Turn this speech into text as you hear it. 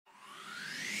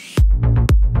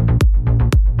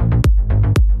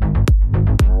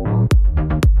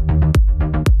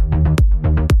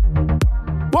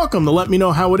welcome to Let Me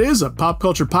Know How It Is, a pop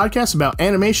culture podcast about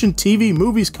animation, TV,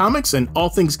 movies, comics, and all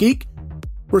things geek.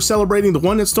 We're celebrating the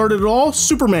one that started it all,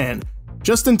 Superman,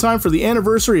 just in time for the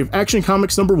anniversary of Action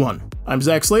Comics #1. I'm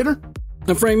Zach Slater.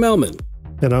 I'm Frank Melman.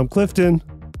 And I'm Clifton.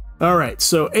 All right,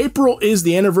 so April is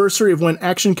the anniversary of when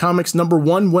Action Comics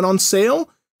 #1 went on sale,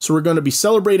 so we're going to be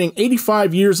celebrating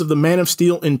 85 years of the Man of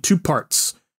Steel in 2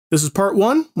 parts. This is part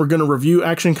 1. We're going to review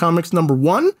Action Comics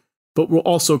 #1, but we'll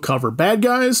also cover bad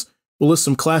guys, we'll list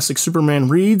some classic Superman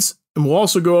reads, and we'll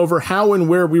also go over how and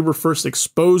where we were first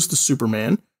exposed to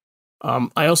Superman.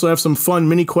 I also have some fun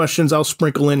mini questions I'll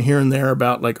sprinkle in here and there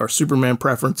about like our Superman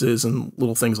preferences and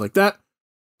little things like that.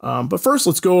 But first,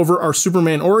 let's go over our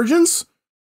Superman origins.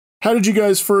 How did you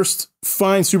guys first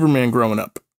find Superman growing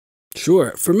up?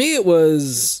 Sure. For me, it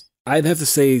was, I'd have to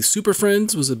say Super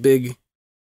Friends was a big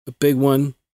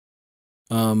one.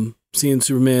 Seeing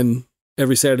Superman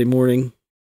every Saturday morning,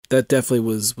 that definitely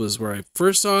was where I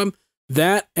first saw him.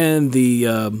 That and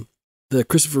the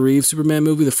Christopher Reeve Superman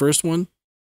movie, the first one.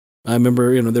 I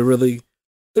remember, there really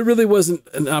wasn't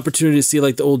an opportunity to see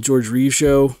like the old George Reeves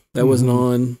show that wasn't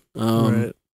on,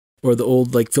 Right. or the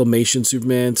old like Filmation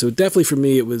Superman. So definitely for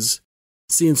me, it was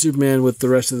seeing Superman with the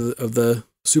rest of the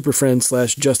Super Friends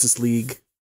 / Justice League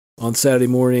on Saturday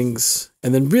mornings,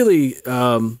 and then really,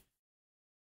 I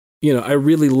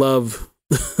really love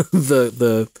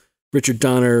the Richard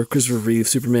Donner Christopher Reeve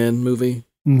Superman movie.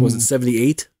 Was it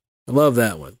 78? I love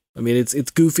that one. I mean,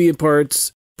 it's goofy in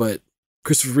parts, but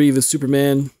Christopher Reeve is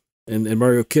Superman and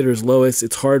Mario Kidder is Lois.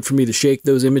 It's hard for me to shake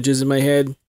those images in my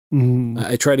head.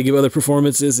 I try to give other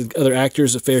performances and other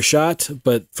actors a fair shot,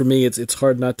 but for me, it's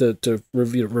hard not to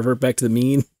revert back to the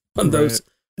mean on those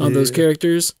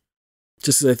characters.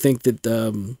 Just because I think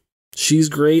that she's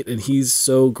great and he's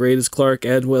so great as Clark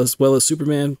as well as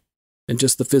Superman, and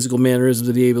just the physical mannerisms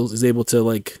that he is able to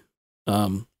like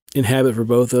inhabit for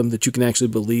both of them, that you can actually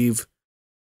believe.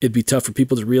 It'd be tough for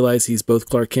people to realize he's both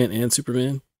Clark Kent and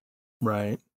Superman.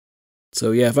 Right.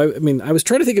 So yeah, I was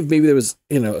trying to think if maybe there was,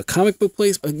 a comic book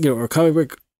place, or a comic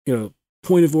book,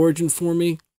 point of origin for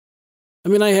me. I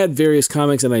mean, I had various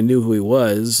comics and I knew who he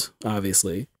was,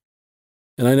 obviously.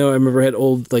 And I remember I had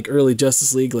old, like early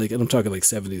Justice League, and I'm talking like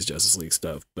 70s Justice League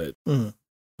stuff, but,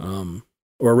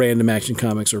 or random Action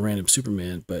Comics or random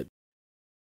Superman. But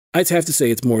I'd have to say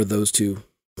it's more of those two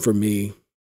for me,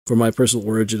 for my personal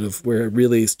origin of where I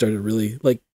really started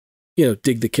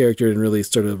dig the character and really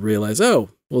started to realize, oh,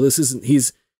 well, this isn't,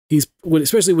 he's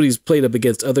especially when he's played up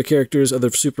against other characters, other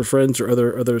super friends or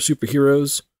other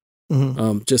superheroes,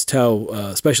 just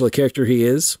how special a character he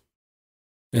is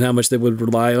and how much they would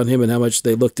rely on him and how much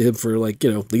they look to him for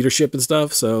leadership and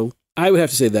stuff. So I would have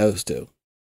to say those two.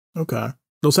 Okay.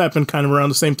 Those happened kind of around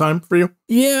the same time for you?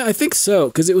 Yeah, I think so.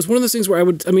 Because it was one of those things where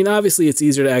obviously it's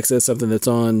easier to access something that's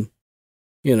on,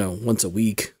 once a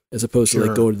week as opposed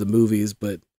to going to the movies.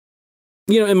 But,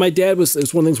 and my dad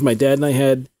it's one of the things my dad and I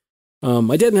had.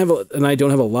 My dad and I don't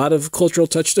have a lot of cultural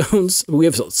touchstones. We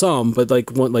have some, but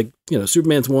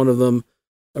Superman's one of them.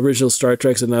 Original Star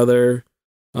Trek's another.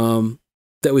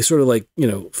 That we sort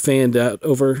of fanned out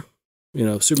over.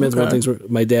 Superman's one of the things where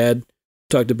my dad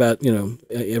talked about,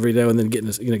 every now and then get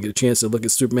a chance to look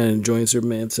at Superman and enjoying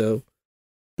Superman. So,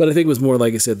 but I think it was more,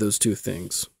 like I said, those two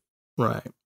things. Right.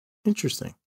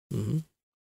 Interesting.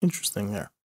 Interesting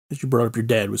there. That you brought up your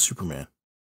dad with Superman.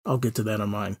 I'll get to that on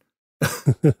mine.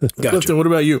 Gotcha. Clifton, what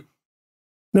about you?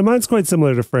 Now, mine's quite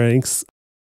similar to Frank's.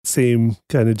 Same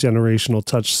kind of generational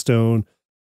touchstone.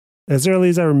 As early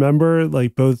as I remember,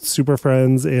 both Super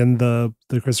Friends and the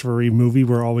Christopher Reeve movie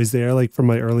were always there, from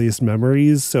my earliest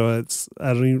memories. So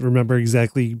I don't even remember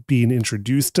exactly being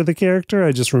introduced to the character.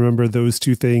 I just remember those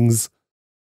two things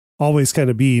always kind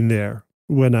of being there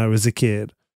when I was a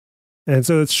kid. And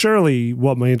so it's surely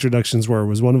what my introductions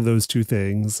was one of those two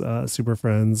things, Super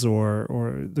Friends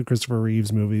or the Christopher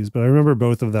Reeves movies. But I remember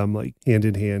both of them hand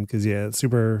in hand because,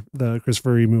 the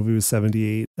Christopher Reeve movie was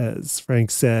 78, as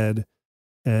Frank said.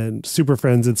 And Super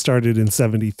Friends had started in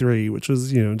 73, which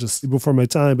was, just before my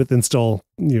time, but then still,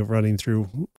 running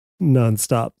through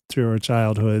nonstop through our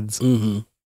childhoods.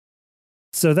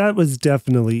 So that was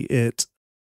definitely it.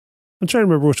 I'm trying to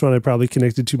remember which one I probably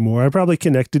connected to more. I probably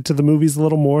connected to the movies a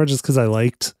little more just because I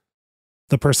liked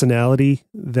the personality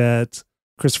that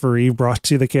Christopher Reeve brought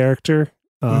to the character.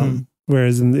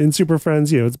 Whereas in Super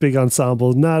Friends, it's big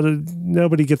ensemble.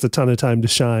 Nobody gets a ton of time to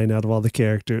shine out of all the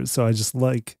characters. So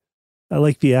I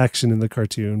like the action in the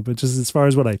cartoon, but just as far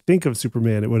as what I think of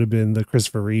Superman, it would have been the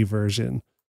Christopher Reeve version.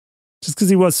 Just because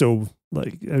he was so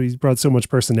he brought so much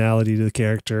personality to the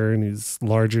character, and he's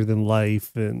larger than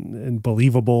life and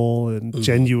believable and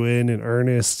genuine and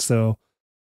earnest. So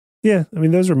Yeah, I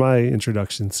mean, those were my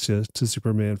introductions to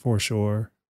Superman for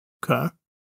sure. Okay.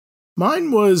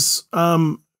 Mine was,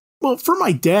 well, for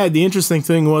my dad, the interesting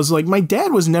thing was, like, my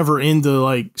dad was never into,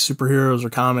 like, superheroes or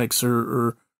comics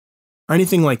or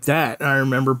anything like that, I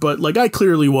remember. But, like, I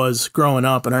clearly was growing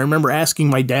up, and I remember asking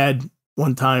my dad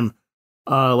one time,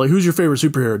 like, who's your favorite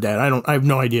superhero, Dad? I have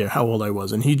no idea how old I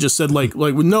was. And he just said, like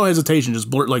with no hesitation, just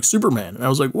blurt, like, Superman. And I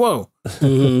was like, whoa,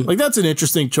 like, that's an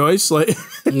interesting choice. Like,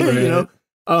 you know,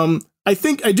 I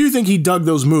do think he dug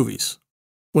those movies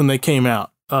when they came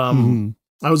out.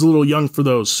 I was a little young for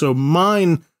those. So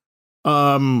mine,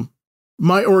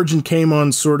 my origin came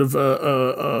on sort of,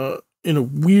 in a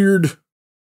weird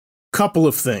couple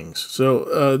of things.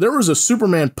 So, there was a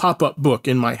Superman pop-up book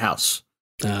in my house.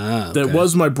 That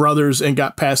was my brother's and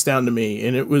got passed down to me.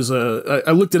 And it was,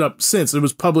 I looked it up since. It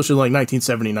was published in like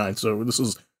 1979. So this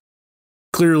was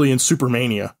clearly in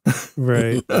Supermania.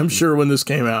 Right. I'm sure when this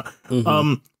came out.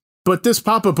 But this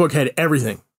pop-up book had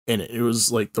everything in it. It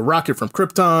was like the rocket from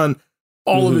Krypton,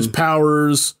 all of his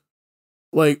powers,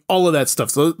 like all of that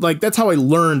stuff. So like, that's how I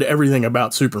learned everything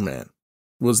about Superman,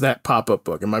 was that pop-up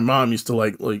book. And my mom used to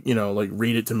like, you know, like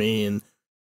read it to me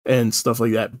and stuff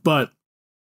like that. But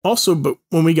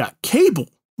when we got cable,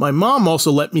 my mom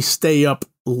also let me stay up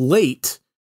late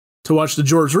to watch the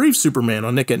George Reeves Superman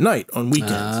on Nick at Night on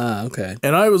weekends. Okay.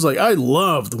 And I was like, I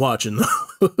loved watching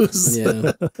those.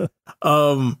 Yeah.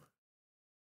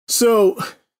 So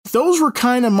those were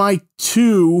kind of my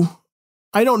two.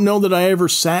 I don't know that I ever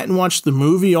sat and watched the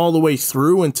movie all the way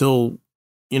through until,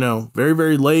 you know, very,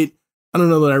 very late. I don't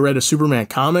know that I read a Superman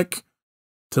comic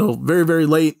till very, very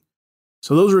late.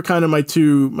 So those were kind of my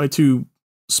two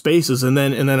spaces. And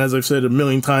then as I've said a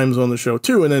million times on the show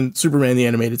too, and then Superman the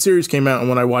Animated Series came out, and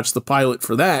when I watched the pilot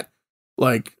for that,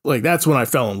 like that's when I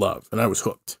fell in love and I was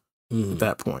hooked at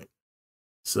that point.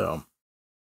 So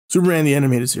Superman the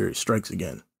Animated Series strikes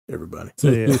again, everybody. So,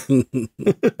 yeah.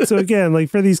 So again, like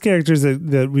for these characters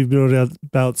that we've known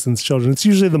about since children, it's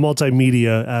usually the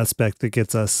multimedia aspect that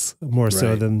gets us more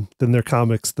so than their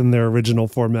comics, than their original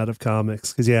format of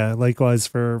comics. Because yeah, likewise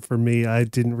for me, I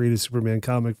didn't read a Superman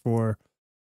comic for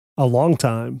a long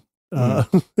time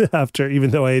after,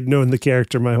 even though I had known the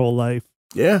character my whole life.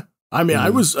 Yeah. I mean, I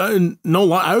was, no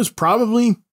lie, I was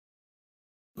probably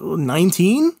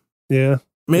 19. Yeah.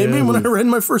 Maybe when I read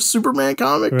my first Superman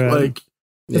comic. Right. Like,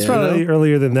 it's probably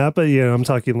earlier than that, but yeah, I'm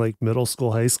talking like middle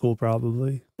school, high school,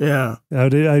 probably. Yeah.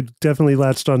 I definitely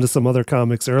latched onto some other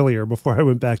comics earlier before I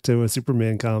went back to a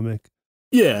Superman comic.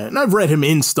 Yeah. And I've read him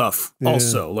in stuff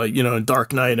also, like, you know, in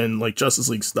Dark Knight and like Justice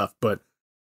League stuff. But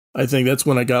I think that's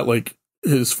when I got like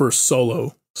his first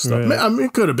solo stuff. Right. I mean,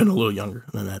 it could have been a little younger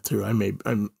than that too. I may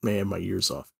have my years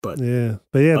off, but the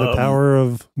power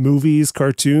of movies,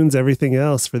 cartoons, everything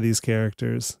else for these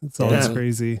characters. It's always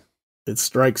crazy. It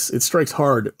strikes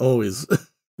hard always.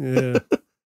 Yeah.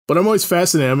 But I'm always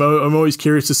fascinated. I'm always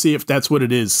curious to see if that's what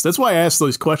it is. That's why I ask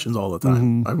those questions all the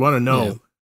time. I want to know,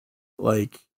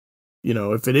 like, you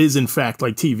know, if it is in fact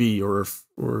like TV or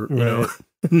you know,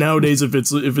 nowadays if it's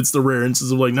the rare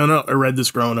instance of like, no, I read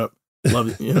this growing up. Love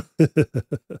it. Yeah.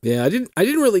 Yeah, I didn't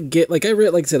really get, like, I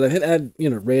read, like I said, I had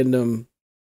you know, random,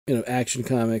 you know, Action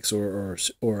Comics or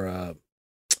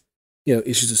you know,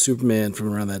 issues of Superman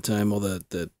from around that time, all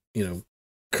the you know,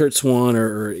 Kurt Swan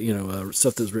or you know,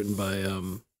 stuff that was written by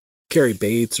Cary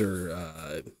Bates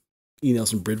or E.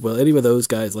 Nelson Bridwell, any of those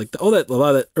guys, like a lot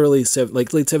of that early late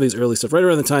 70s early stuff, right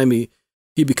around the time he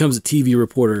becomes a TV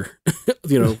reporter,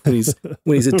 you know, when he's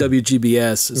at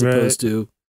WGBS as opposed to,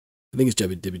 I think it's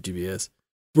WGBS,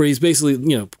 where he's basically,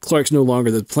 you know, Clark's no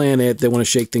longer the planet. They want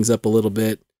to shake things up a little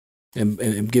bit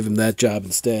and give him that job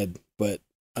instead. But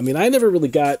I mean, I never really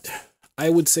got, I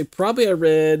would say probably I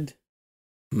read,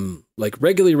 like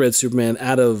regularly read Superman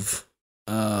out of,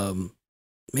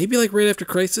 maybe like right after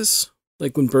Crisis,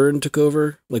 like when Byrne took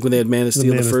over, like when they had Man of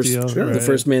Steel, the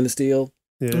first Man of Steel.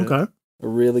 Yeah. Okay. I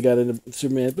really got into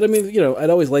Superman. But I mean, you know, I'd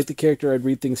always liked the character. I'd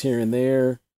read things here and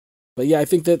there. But yeah, I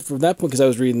think that from that point, because I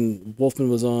was reading, Wolfman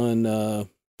was on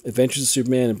Adventures of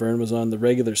Superman and Byrne was on the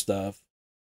regular stuff.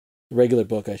 The regular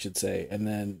book, I should say. And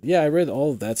then, yeah, I read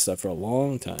all of that stuff for a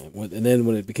long time. And then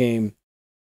when it became,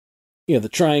 you know, the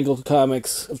Triangle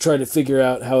comics, of trying to figure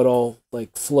out how it all,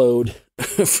 like, flowed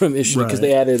from issue. Because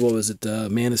they added, what was it,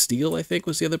 Man of Steel, I think,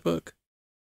 was the other book.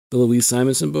 The Louise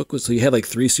Simonson book was, so you had like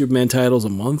 3 Superman titles a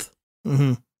month.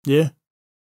 Mm-hmm. Yeah.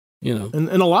 You know. And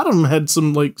a lot of them had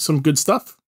some good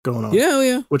stuff going on. Yeah,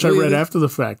 yeah. Which I read after the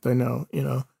fact. I know, you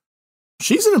know.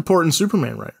 She's an important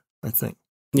Superman writer, I think.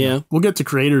 Yeah. We'll get to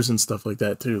creators and stuff like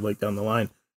that too, like down the line.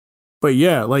 But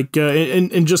yeah, like,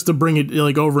 and just to bring it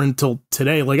like over until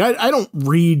today, like I don't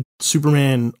read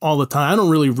Superman all the time. I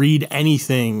don't really read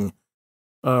anything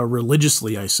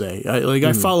religiously. I say,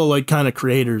 I follow like kind of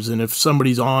creators, and if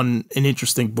somebody's on an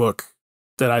interesting book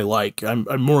that I like, I'm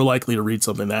more likely to read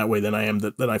something that way than I am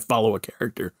that I follow a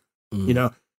character, you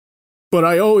know. But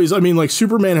I mean, like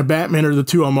Superman and Batman are the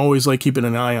two I'm always like keeping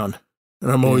an eye on,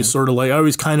 and I'm always sort of like I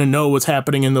always kind of know what's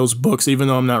happening in those books, even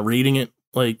though I'm not reading it.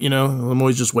 Like, you know, I'm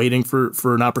always just waiting for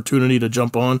an opportunity to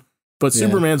jump on. But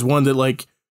Superman's one that, like,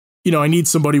 you know, I need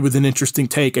somebody with an interesting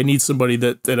take. I need somebody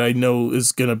that I know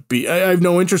is going to be... I have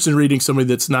no interest in reading somebody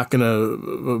that's not going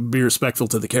to be respectful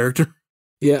to the character.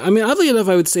 Yeah, I mean, oddly enough,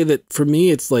 I would say that for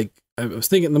me, it's like... I was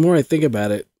thinking, the more I think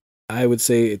about it, I would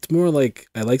say it's more like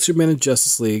I like Superman in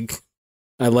Justice League.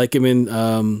 I like him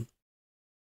in...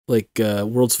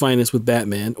 World's Finest with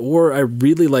Batman, or I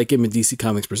really like him in DC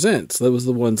Comics Presents. So that was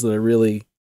the ones that I really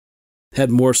had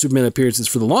more Superman appearances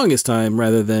for the longest time,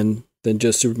 rather than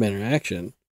just Superman in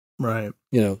action. Right.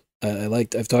 You know,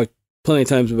 I've talked plenty of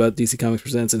times about DC Comics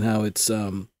Presents and how it's,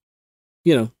 you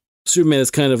know, Superman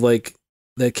is kind of like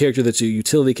that character that's a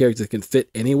utility character that can fit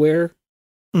anywhere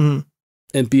and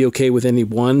be okay with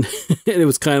anyone. And it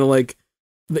was kind of like,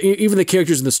 even the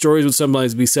characters in the stories would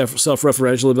sometimes be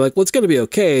self-referential and be like, well, it's going to be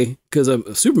okay because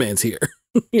Superman's here,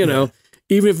 you know,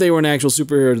 even if they were an actual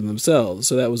superhero themselves.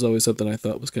 So that was always something I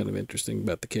thought was kind of interesting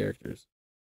about the characters.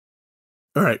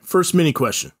 All right. First mini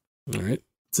question. All right.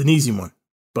 It's an easy one,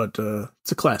 but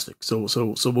it's a classic. So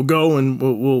we'll go and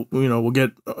we'll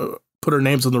get put our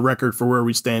names on the record for where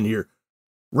we stand here.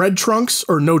 Red trunks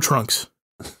or no trunks?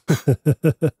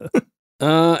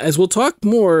 As we'll talk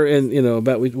more, and you know,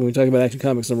 about when we talk about Action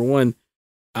Comics #1,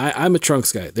 I'm a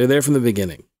trunks guy. They're there from the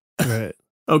beginning. Right.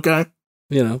 Okay.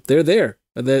 You know, they're there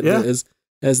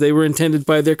as they were intended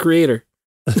by their creator.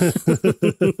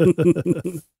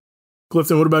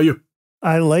 Clifton, what about you?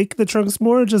 I like the trunks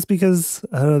more just because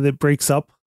I don't know, that breaks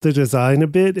up the design a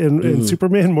bit, and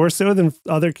Superman more so than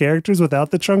other characters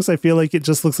without the trunks. I feel like it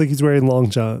just looks like he's wearing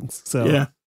long johns. So yeah.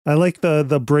 I like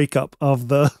the breakup of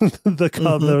the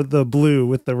color, the blue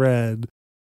with the red.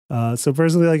 So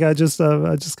personally, like I just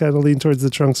kind of lean towards the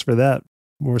trunks for that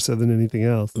more so than anything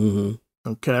else.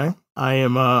 Okay,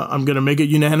 I'm gonna make it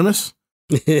unanimous.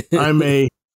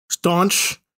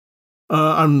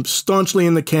 I'm staunchly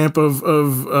in the camp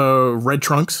of red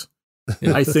trunks.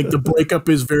 I think the breakup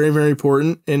is very, very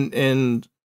important. And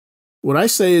what I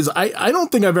say is I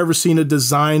don't think I've ever seen a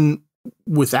design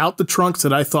without the trunks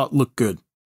that I thought looked good.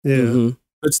 Yeah.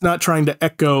 It's not trying to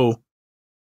echo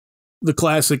the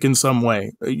classic in some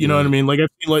way. You know what I mean? Like I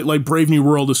feel like Brave New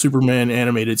World, the Superman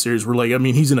animated series, where like, I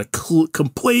mean, he's in a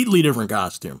completely different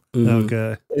costume.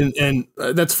 Okay. And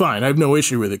that's fine. I have no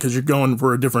issue with it because you're going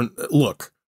for a different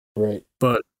look. Right.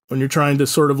 But when you're trying to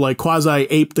sort of like quasi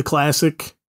ape the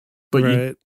classic, but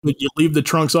you leave the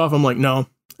trunks off, I'm like, no,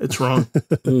 it's wrong.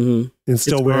 And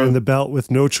still wearing the belt with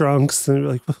no trunks. And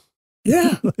like,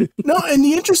 yeah. No, and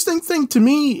the interesting thing to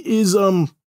me is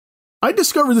I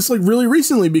discovered this like really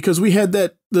recently because we had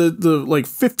the like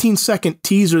 15-second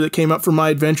teaser that came up for My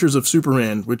Adventures of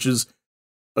Superman, which is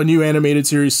a new animated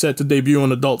series set to debut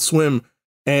on Adult Swim.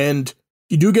 And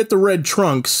you do get the red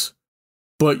trunks,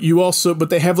 but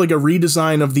they have like a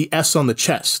redesign of the S on the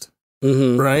chest.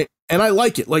 Right. And I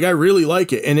like it. Like I really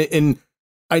like it. And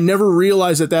I never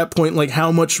realized at that point like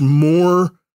how much more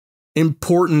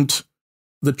important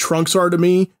the trunks are to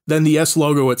me than the S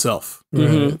logo itself.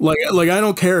 Like I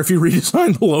don't care if you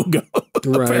redesign the logo,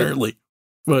 apparently.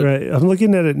 But I'm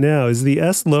looking at it now. Is the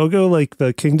S logo like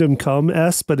the Kingdom Come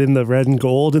S, but in the red and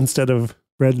gold instead of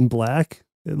red and black?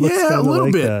 It looks a little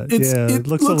like bit. That. It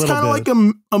looks kind of like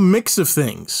a mix of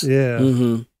things.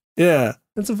 Yeah. Yeah.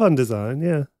 It's a fun design.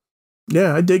 Yeah.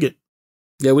 Yeah, I dig it.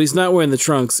 Yeah, when he's not wearing the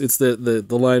trunks, it's the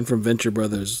line from Venture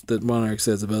Brothers that Monarch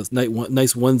says about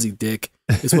nice onesie dick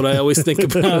is what I always think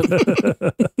about.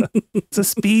 It's a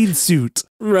speed suit.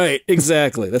 Right,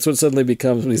 exactly. That's what it suddenly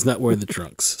becomes when he's not wearing the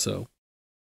trunks. So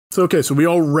okay, so we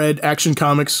all read Action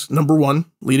Comics #1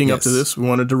 leading up to this. We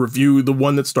wanted to review the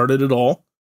one that started it all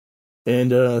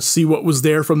and see what was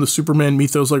there from the Superman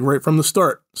mythos like right from the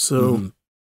start. So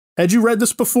had you read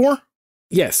this before?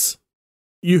 Yes.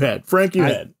 You had. Frank, you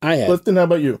had. I had. Clifton, how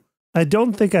about you? I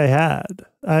don't think I had.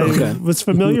 I was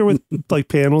familiar with like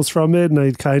panels from it, and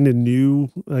I kind of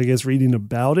knew, I guess, reading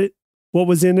about it, what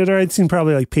was in it, or I'd seen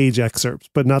probably like page excerpts,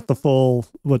 but not the full,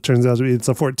 what turns out to be, it's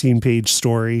a 14-page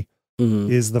story,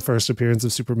 is the first appearance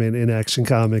of Superman in Action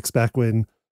Comics back when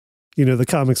the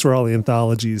comics were all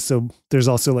anthologies. So there's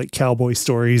also like cowboy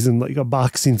stories and like a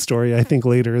boxing story, I think,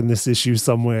 later in this issue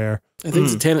somewhere. I think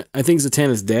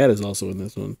Zatanna's dad is also in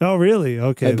this one. Oh, really?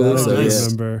 Okay. I believe so, I yeah.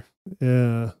 remember.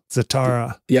 Yeah.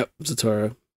 Zatara. Yep,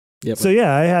 Zatara. Yep. So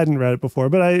yeah, I hadn't read it before,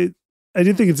 but I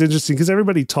do think it's interesting because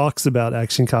everybody talks about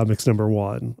Action Comics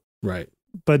 #1. Right.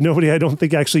 But nobody, I don't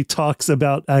think, actually talks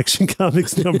about Action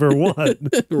Comics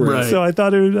 #1. Right. So I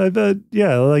thought, I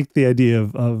like the idea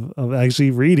of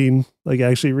actually reading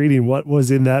what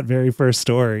was in that very first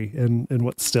story and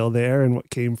what's still there and what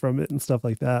came from it and stuff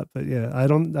like that. But yeah,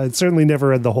 I'd certainly never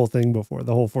read the whole thing before,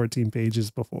 the whole 14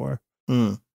 pages before.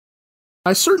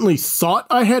 I certainly thought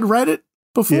I had read it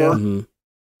before. Yeah. Mm-hmm.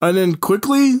 And then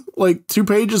quickly, like 2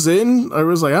 pages in, I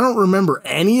was like, I don't remember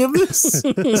any of this.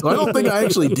 So I don't think I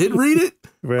actually did read it.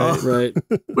 Right. Right.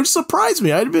 Which surprised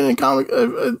me. I'd been in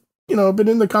I've been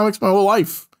in the comics my whole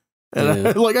life. And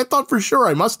I thought for sure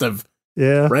I must have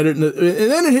read it. And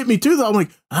then it hit me too, though. I'm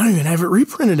like, I don't even have it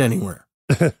reprinted anywhere.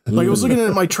 Like I was looking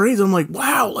at my trades. I'm like,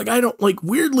 wow, like I don't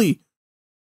weirdly,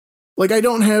 like I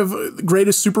don't have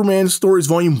Greatest Superman Stories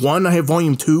Volume 1. I have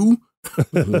Volume 2.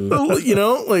 I'm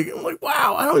like,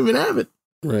 wow, I don't even have it.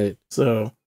 Right.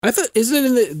 So I thought, isn't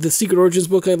it in the Secret Origins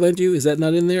book I lent you? Is that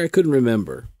not in there? I couldn't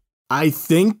remember. I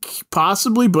think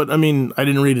possibly, but I mean, I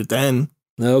didn't read it then.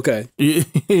 Okay.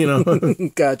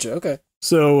 Gotcha. Okay.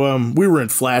 So we were in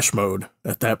Flash mode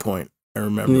at that point. I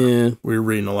remember. Yeah. We were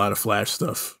reading a lot of Flash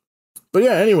stuff. But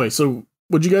yeah, anyway, so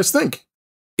what'd you guys think?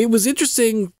 It was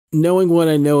interesting knowing what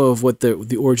I know of what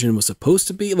the origin was supposed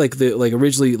to be. Like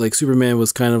originally, like Superman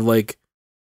was kind of like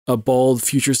a bald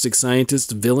futuristic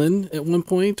scientist villain at one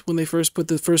point when they first put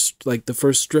the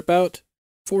first strip out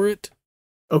for it.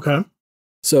 Okay.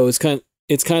 So it's kind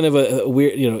of a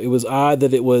weird, it was odd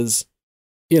that it was,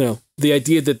 the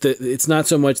idea that it's not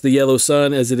so much the yellow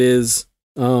sun as it is,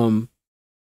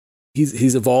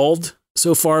 he's evolved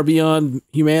so far beyond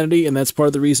humanity, and that's part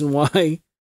of the reason why.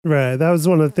 Right. That was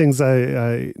one of the things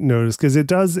I noticed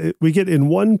because we get in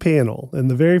one panel, in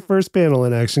the very first panel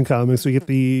in Action Comics, we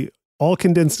get all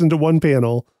condensed into one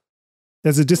panel.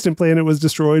 As a distant planet was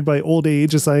destroyed by old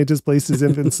age, a scientist placed his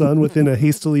infant son within a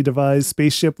hastily devised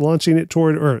spaceship, launching it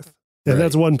toward Earth. And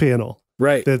that's one panel.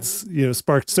 Right. That's,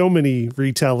 sparked so many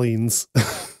retellings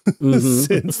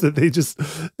since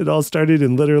that it all started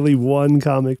in literally one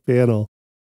comic panel.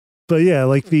 But yeah,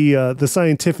 like the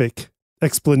scientific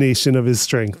explanation of his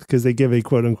strength, because they give a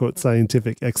quote unquote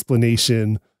scientific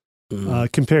explanation,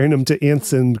 comparing him to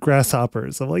ants and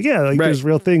grasshoppers. I'm like, there's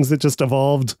real things that just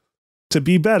evolved to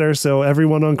be better. So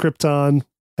everyone on Krypton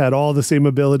had all the same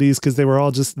abilities because they were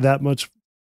all just that much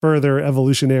further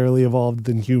evolutionarily evolved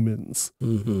than humans.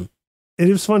 Mm-hmm. It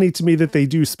is funny to me that they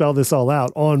do spell this all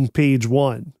out on page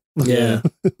 1. Yeah.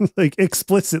 Like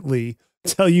explicitly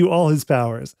tell you all his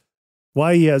powers,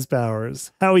 why he has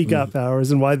powers, how he got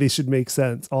powers, and why they should make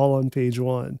sense, all on page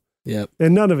 1. Yep.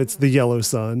 And none of it's the yellow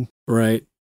sun. Right.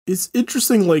 It's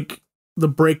interesting, like the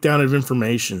breakdown of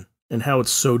information and how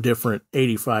it's so different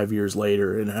 85 years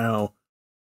later, and how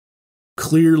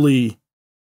clearly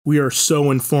we are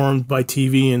so informed by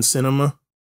TV and cinema.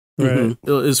 Right.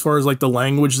 As far as like the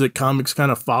language that comics kind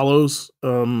of follows,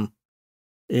 in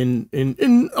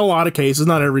a lot of cases,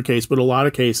 not every case, but a lot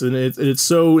of cases. And it's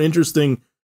so interesting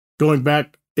going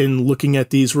back and looking at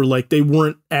these where like they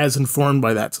weren't as informed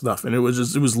by that stuff. And it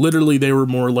was literally, they were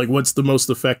more like, what's the most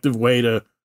effective way to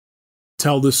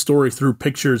tell this story through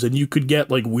pictures? And you could get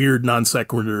like weird non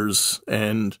sequiturs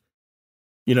and,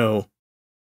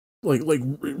 like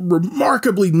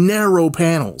remarkably narrow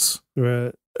panels.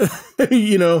 Right.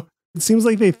 It seems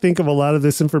like they think of a lot of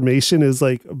this information as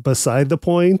like beside the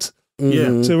point.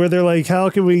 Yeah. So where they're like, how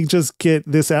can we just get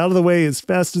this out of the way as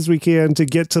fast as we can to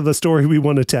get to the story we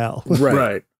want to tell?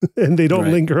 Right. And they don't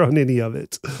linger on any of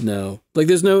it. No. Like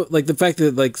there's no, like the fact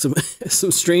that like some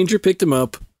stranger picked him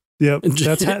up. Yep.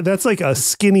 That's like a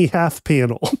skinny half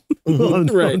panel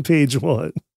on page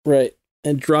 1. Right.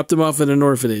 And dropped him off at an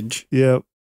orphanage. Yep.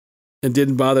 And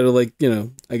didn't bother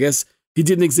to I guess he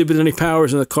didn't exhibit any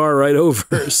powers in the car right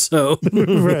over. So,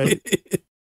 right.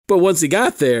 But once he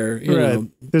got there, you know,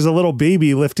 there's a little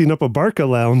baby lifting up a Barca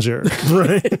lounger.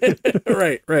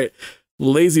 Right.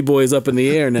 Lazy boy's up in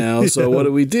the air now. So what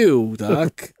do we do,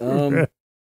 Doc?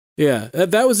 Yeah,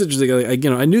 that was interesting.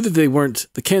 I knew that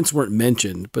the Kents weren't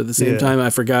mentioned, but at the same time,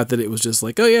 I forgot that it was just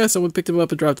like, oh yeah, someone picked him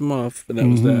up and dropped him off, and that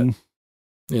was that.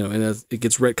 And as it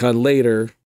gets retconned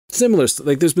later.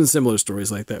 There's been similar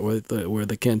stories like that where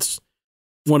the Kents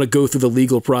want to go through the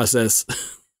legal process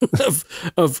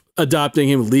of adopting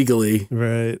him legally,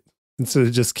 right? Instead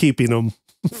of just keeping him.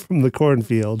 from the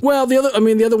cornfield. Well, the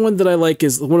other one that I like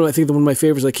is one of my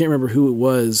favorites. I can't remember who it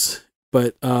was,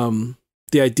 but the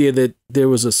idea that there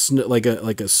was a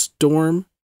storm.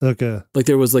 Okay. Like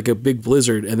there was like a big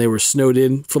blizzard and they were snowed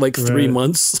in for like 3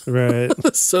 months. Right.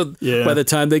 So by the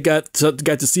time they got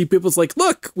to see people, it's like,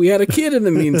 look, we had a kid in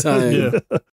the meantime.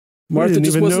 Martha didn't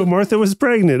even know Martha was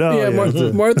pregnant. Oh,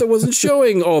 yeah. Martha wasn't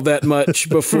showing all that much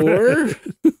before.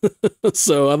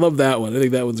 So I love that one. I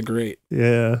think that one's great.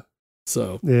 Yeah.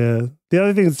 So yeah. The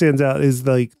other thing that stands out is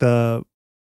like the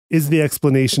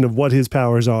explanation of what his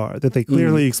powers are, that they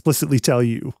clearly explicitly tell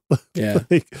you. Yeah.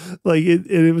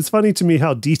 it was funny to me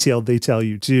how detailed they tell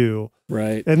you too.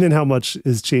 Right. And then how much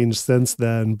has changed since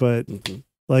then. But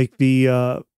like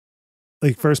the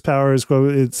first power is,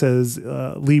 it says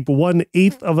leap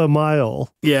 1/8 of a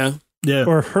mile. Yeah. Yeah.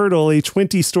 Or hurdle a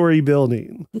 20-story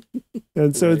building.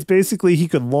 And so it's basically he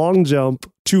could long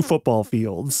jump 2 football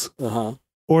fields. Uh-huh.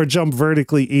 Or jump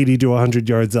vertically 80 to 100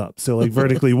 yards up. So like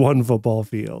vertically 1 football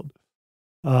field.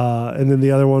 And then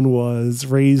the other one was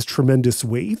raise tremendous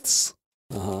weights.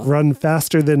 Run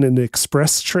faster than an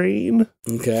express train.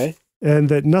 Okay. And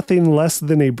that nothing less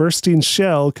than a bursting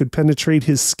shell could penetrate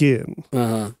his skin.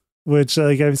 Which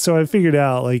I figured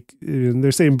out, like,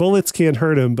 they're saying bullets can't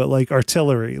hurt him, but like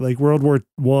artillery, like World War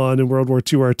I and World War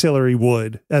II artillery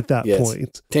would at that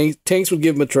point. Tanks would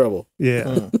give him a trouble.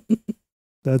 Yeah.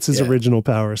 That's his original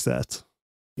power set.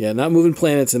 Yeah, not moving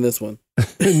planets in this one.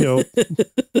 Nope.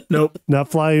 Nope. Not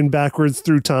flying backwards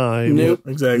through time. Nope.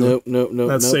 Exactly. Nope.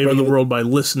 Not saving the world by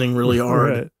listening really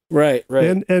hard. Right.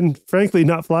 And frankly,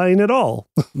 not flying at all.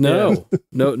 No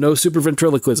super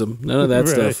ventriloquism. None of that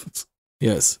stuff.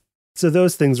 Yes. So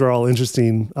those things were all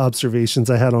interesting observations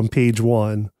I had on page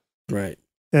 1. Right.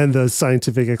 And the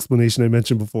scientific explanation I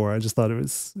mentioned before, I just thought it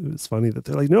was funny that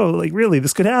they're like, no, like really,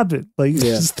 this could happen. Like,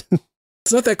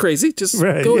 it's not that crazy. Just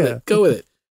go with it. Go with it.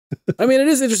 I mean, it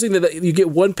is interesting that you get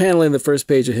one panel in the first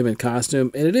page of him in costume,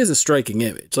 and it is a striking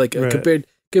image. Like compared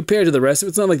to the rest of it,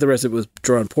 it's not like the rest of it was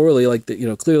drawn poorly. Like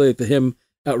clearly, like him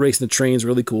out racing the train's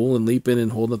really cool and leaping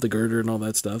and holding up the girder and all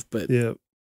that stuff. But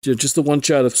just the one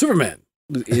shot of Superman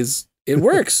it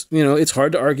works. It's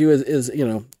hard to argue as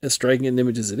striking an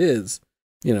image as it is.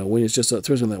 When it's just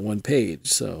especially on that one page.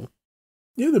 So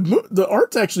the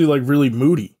art's actually like really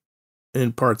moody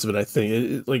in parts of it. I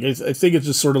think I think it's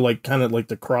just sort of like kind of like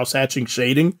the cross hatching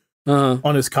shading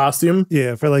on his costume.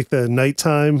 Yeah, for like the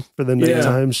nighttime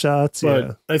shots.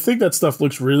 But I think that stuff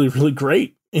looks really, really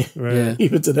great. Right.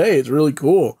 Even today, it's really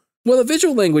cool. Well, the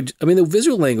visual language of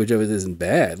it isn't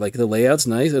bad. Like the layout's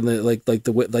nice, and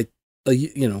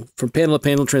from panel to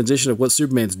panel transition of what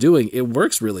Superman's doing, it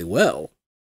works really well.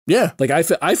 Yeah, like I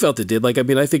felt it did. Like I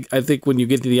think when you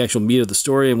get to the actual meat of the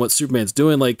story and what Superman's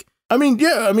doing, like.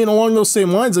 Along those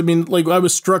same lines, like I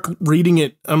was struck reading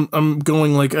it. I'm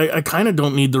going like, I kind of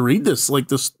don't need to read this. Like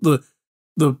the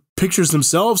pictures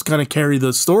themselves kind of carry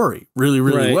the story really,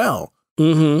 really well.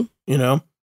 Mm-hmm.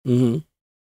 Mm-hmm.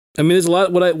 I mean, there's a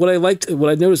lot. What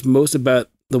I noticed most about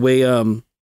the way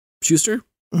Schuster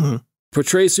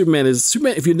portrays Superman is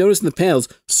Superman. If you notice in the panels,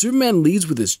 Superman leads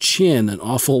with his chin an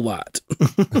awful lot.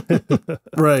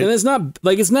 Right. And it's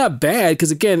not bad because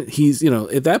again, he's,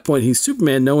 at that point he's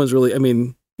Superman. No one's really,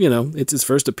 it's his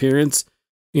first appearance.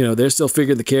 They're still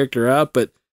figuring the character out.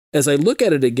 But as I look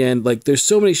at it again, like there's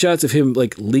so many shots of him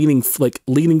like leaning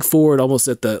forward almost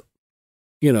at the,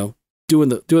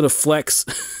 doing a flex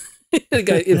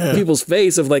in people's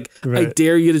face of like, I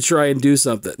dare you to try and do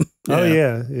something. Oh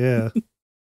yeah.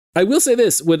 I will say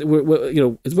this: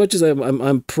 as much as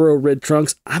I'm pro red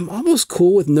trunks, I'm almost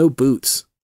cool with no boots.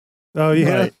 Oh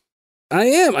yeah, right. I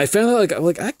am. I found out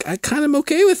I kind of am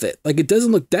okay with it. Like that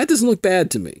doesn't look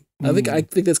bad to me. I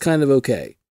think that's kind of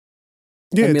okay.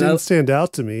 Yeah, it didn't stand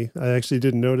out to me. I actually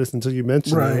didn't notice until you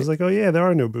mentioned it. I was like, oh yeah, there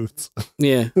are no boots.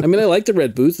 Yeah, I like the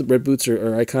red boots. The red boots are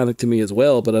iconic to me as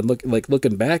well. But I'm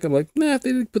looking back, I'm like, nah.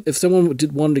 If someone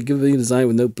wanted to give me a design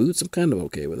with no boots, I'm kind of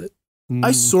okay with it.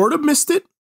 I sort of missed it.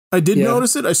 I did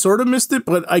notice it. I sort of missed it,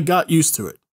 but I got used to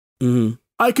it. Mm-hmm.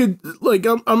 I could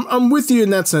I'm with you in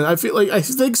that sense. I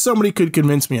think somebody could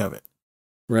convince me of it.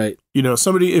 Right.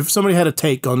 If somebody had a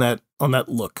take on that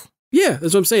look. Yeah,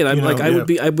 that's what I'm saying.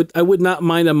 I would not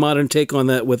mind a modern take on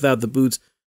that without the boots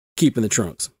keeping the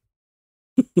trunks.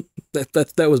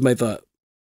 That was my thought.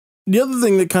 The other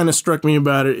thing that kind of struck me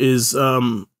about it is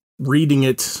reading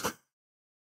it.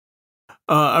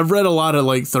 I've read a lot of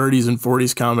like 30s and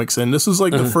 40s comics, and this is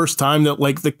like the first time that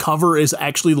like the cover is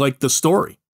actually like the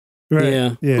story.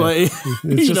 Right. Yeah. Like,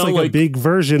 it's just like a big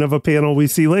version of a panel we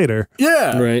see later.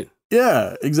 Yeah. Right.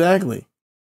 Yeah, exactly.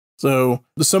 So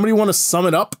does somebody want to sum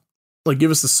it up? Like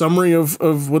give us the summary of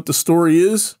what the story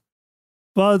is?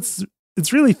 Well,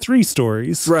 it's really 3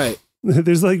 stories. Right.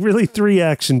 There's like really 3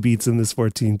 action beats in this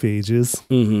 14 pages.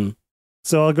 Mm-hmm.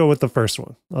 So I'll go with the first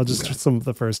one. I'll just some of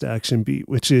the first action beat,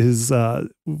 which is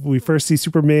we first see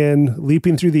Superman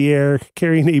leaping through the air,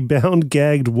 carrying a bound,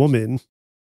 gagged woman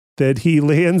that he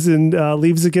lands and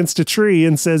leaves against a tree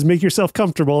and says, "Make yourself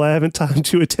comfortable. I haven't time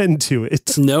to attend to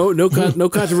it." No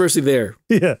controversy there.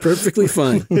 Yeah. Perfectly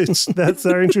fine. That's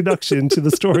our introduction to the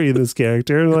story of this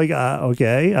character. And like,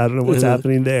 okay, I don't know what's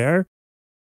happening there.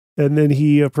 And then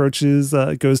he approaches,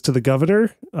 goes to the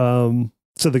governor,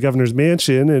 to the governor's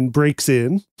mansion and breaks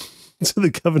in to the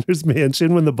governor's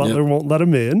mansion when the butler won't let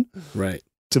him in. Right.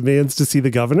 Demands to see the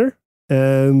governor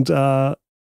and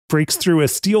breaks through a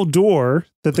steel door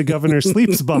that the governor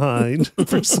sleeps behind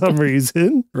for some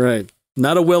reason. Right.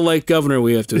 Not a well-liked governor,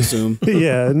 we have to assume.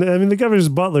 Yeah. And I mean, the governor's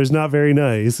butler is not very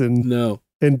nice and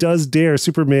does dare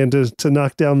Superman to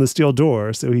knock down the steel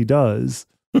door. So he does.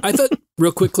 I thought,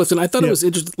 real quick, Clifton, it was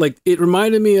interesting. Like, it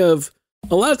reminded me of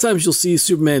a lot of times you'll see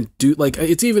Superman do, like,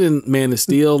 it's even in Man of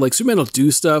Steel, like Superman will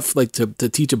do stuff like to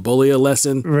teach a bully a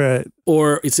lesson. Right.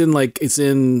 Or it's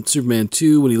in Superman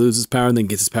 2 when he loses power and then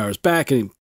gets his powers back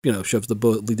and he, shoves the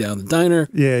bully down the diner.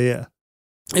 Yeah, yeah.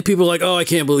 And people are like, "Oh, I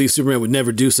can't believe Superman would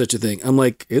never do such a thing." I'm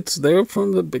like, it's there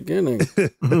from the beginning.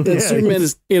 Superman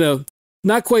is,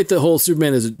 not quite the whole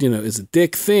Superman is a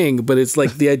dick thing, but it's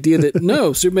like the idea that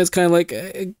no, Superman's kind of like,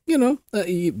 it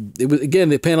was, again,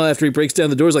 the panel after he breaks down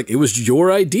the door is like, it was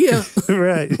your idea.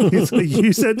 Right. He's like,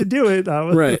 you said to do it.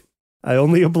 Right. I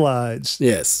only obliged.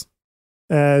 Yes.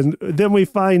 And then we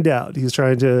find out he's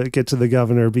trying to get to the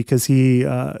governor because he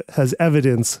has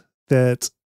evidence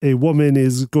that a woman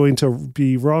is going to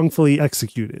be wrongfully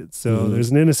executed. So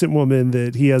there's an innocent woman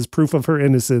that he has proof of her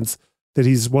innocence that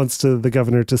he wants the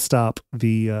governor to stop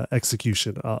the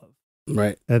execution of.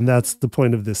 Right. And that's the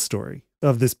point of this story,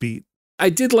 of this beat. I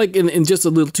did like in just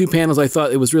a little 2 panels, I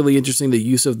thought it was really interesting, the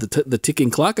use of the ticking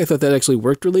clock. I thought that actually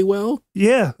worked really well.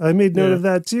 Yeah, I made note of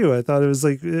that too. I thought it was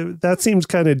like, that seems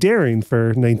kind of daring for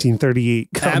 1938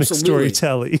 comic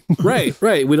storytelling. Right.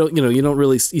 We don't, you don't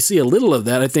really, you see a little of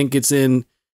that. I think it's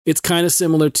kind of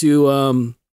similar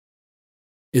to,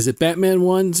 is it Batman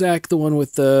 1, Zach? The one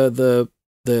with the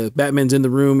Batman's in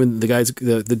the room and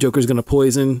the Joker's going to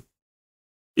poison.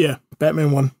 Yeah,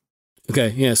 Batman 1. Okay,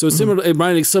 yeah, so it's similar, it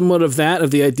reminded somewhat of that,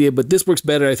 of the idea, but this works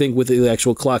better, I think, with the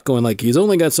actual clock going like, he's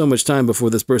only got so much time before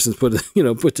this person's put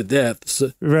to death.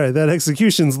 So. Right, that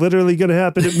execution's literally going to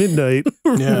happen at midnight.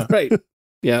 Yeah. Right.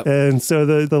 Yeah. And so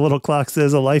the little clock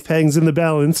says a life hangs in the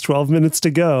balance, 12 minutes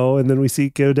to go, and then we see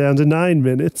it go down to 9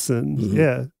 minutes, and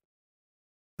yeah.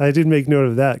 I did make note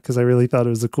of that because I really thought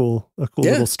it was a cool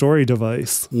little story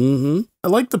device. Mm-hmm. I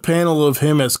like the panel of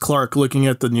him as Clark looking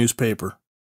at the newspaper.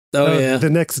 Oh yeah, the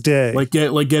next day,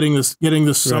 getting this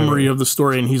summary of the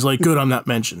story, and he's like, "Good, I'm not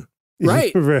mentioned."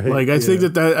 Right, right. Like I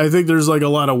think I think there's like a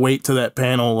lot of weight to that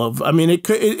panel of. I mean,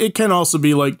 it can also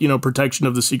be like protection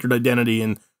of the secret identity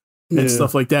and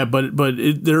stuff like that. But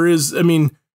there is. I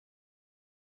mean,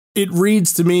 it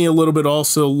reads to me a little bit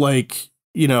also like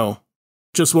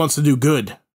just wants to do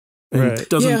good, and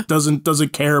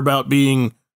doesn't care about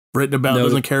being written about.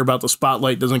 Doesn't care about the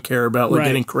spotlight. Doesn't care about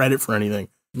getting credit for anything.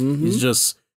 Mm-hmm. He's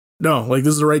just. No, like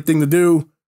this is the right thing to do.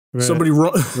 Right. Somebody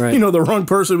wrong, the wrong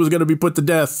person was going to be put to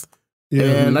death,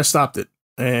 and I stopped it.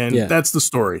 And that's the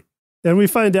story. And we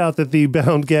find out that the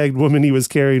bound, gagged woman he was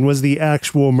carrying was the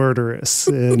actual murderess.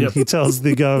 And he tells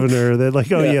the governor that, like,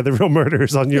 the real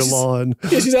murderer's on your lawn.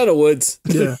 Yeah, she's out of woods.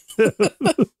 Yeah.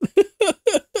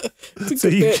 So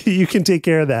you can take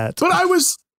care of that. But I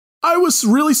was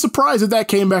really surprised that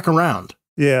came back around.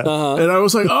 Yeah. And I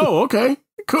was like, oh, okay.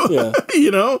 Cool.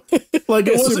 Yeah. Like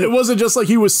it wasn't just like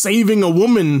he was saving a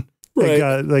woman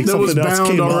that was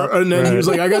bound and then he was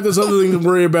like, I got this other thing to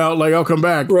worry about, like I'll come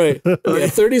back. Right.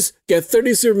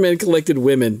 30 Superman collected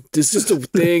women. It's just a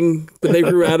thing, but they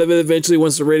grew out of it eventually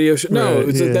once the radio show. No,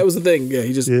 that was the thing. Yeah,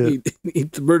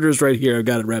 the murder's right here. I've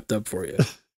got it wrapped up for you.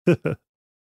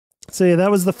 So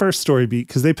that was the first story beat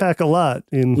because they pack a lot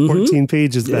in 14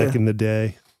 pages back in the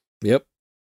day. Yep.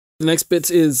 The next bit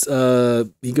is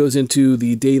he goes into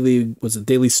the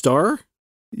Daily Star?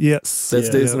 Yes. That's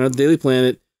Daily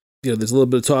Planet. There's a little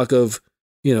bit of talk of,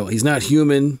 he's not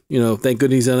human. Thank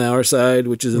goodness he's on our side,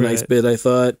 which is a nice bit, I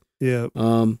thought. Yeah.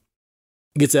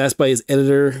 He gets asked by his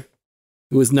editor,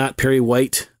 who is not Perry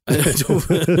White. Do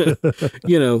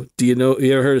you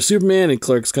ever heard of Superman? And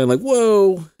Clark's kind of like,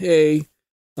 whoa, hey,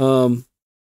 I'll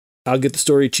get the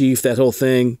story, chief, that whole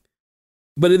thing.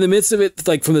 But in the midst of it,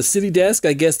 like from the city desk,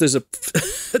 I guess there's a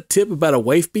tip about a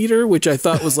wife beater, which I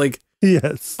thought was like,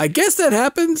 yes, I guess that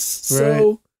happens.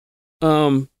 So,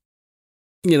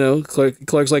 you know,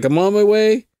 Clark's like, I'm on my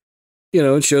way, you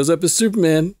know, and shows up as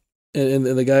Superman. And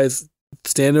the guy's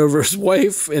standing over his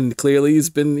wife, and clearly he's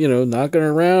been, you know, knocking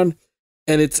her around.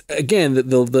 And it's, again,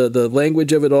 the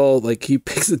language of it all, like he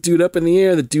picks the dude up in the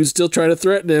air, the dude's still trying to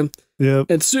threaten him. Yep.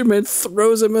 And Superman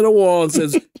throws him in a wall and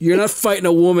says, "You're not fighting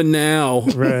a woman now."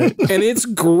 Right. And it's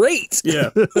great.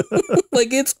 Yeah.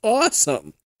 Like, it's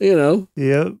awesome, you know?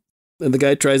 Yep. And the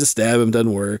guy tries to stab him,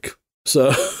 doesn't work. So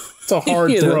It's a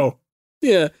hard you know. throw.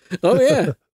 Yeah. Oh,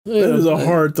 yeah. That is a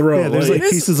hard throw. Yeah, there's like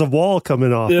pieces of wall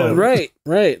coming off. Yeah, of it.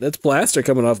 Right. That's plaster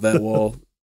coming off that wall,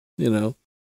 you know.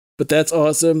 But that's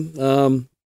awesome.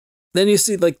 Then you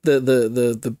see like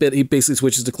the bit, he basically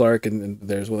switches to Clark, and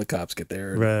there's when the cops get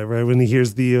there. Right. When he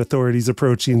hears the authorities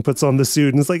approaching, puts on the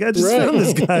suit, and it's like, I just found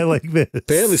this guy like this.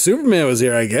 Apparently Superman was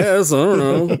here, I guess. I don't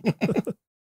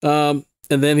know.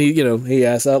 And then he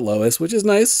asks out Lois, which is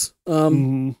nice.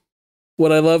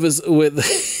 What I love is with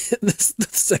the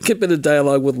second bit of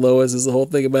dialogue with Lois is the whole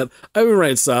thing about, I've been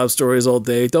writing sob stories all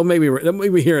day. Don't make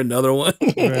me hear another one.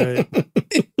 Right.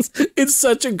 It's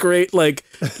such a great, like,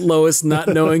 Lois not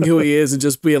knowing who he is and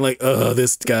just being like, oh,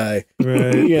 this guy,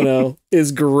 Right. you know,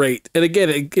 is great. And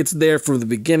again, it's there from the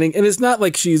beginning. And it's not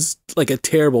like she's like a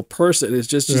terrible person. It's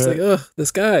just she's like, oh,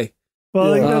 this guy. Well,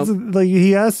 like, that's, like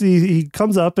he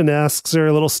comes up and asks her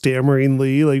a little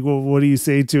stammeringly, like, well, what do you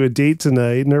say to a date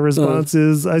tonight? And her response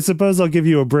is, I suppose I'll give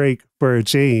you a break for a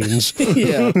change.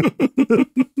 Yeah.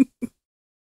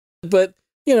 But,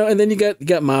 you know, and then you got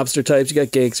mobster types, you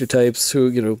got gangster types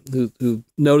who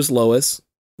notice Lois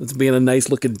as being a nice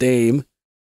looking dame,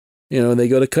 you know, and they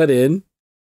go to cut in.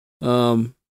 You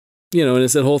know, and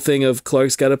it's that whole thing of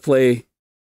Clark's got to play,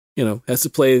 you know, has to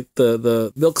play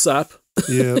the milksop.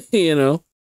 Yeah. You know,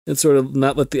 and sort of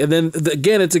not let and then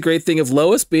again, it's a great thing of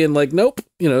Lois being like, nope,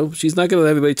 you know, she's not going to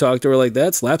let everybody talk to her like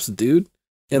that, slaps the dude,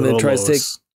 and then tries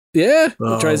Lois. to take,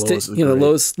 Lois to take, is you know,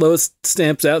 great. Lois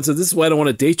stamps out and says, this is why I don't want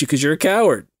to date you, because you're a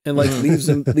coward, and like leaves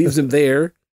him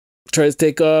there, tries to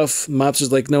take off.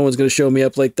 Mobster's like, no one's going to show me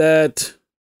up like that.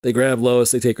 They grab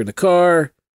Lois, they take her in the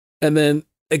car, and then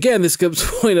again, this comes to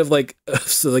the point of like,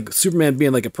 so like Superman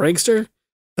being like a prankster.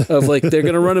 Of like, they're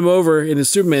going to run him over in his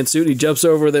Superman suit. He jumps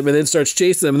over them and then starts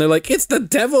chasing them. And they're like, it's the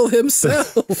devil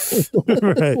himself.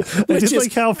 Right. I just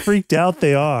like how freaked out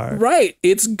they are. Right.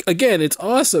 It's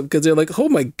awesome because they're like, oh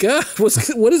my God, what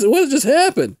just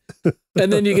happened?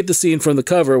 And then you get the scene from the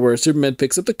cover where Superman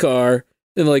picks up the car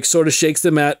and like sort of shakes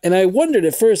them out. And I wondered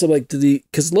at first, I'm like,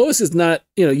 because Lois is not,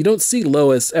 you know, you don't see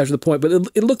Lois after the point, but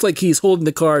it looked like he's holding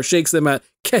the car, shakes them out,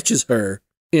 catches her,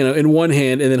 you know, in one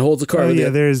hand, and then holds the car.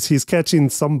 He's catching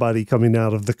somebody coming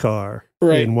out of the car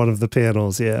in one of the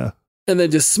panels. Yeah. And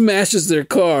then just smashes their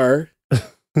car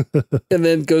and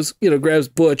then goes, you know, grabs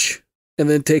Butch and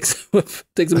then takes him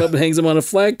up and hangs him on a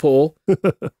flagpole,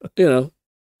 you know,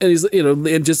 and he's, you know,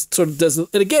 and just sort of does. And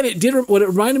again, what it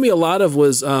reminded me a lot of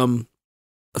was, of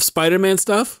Spider-Man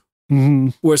stuff,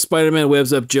 where Spider-Man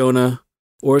webs up Jonah,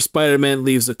 or Spider-Man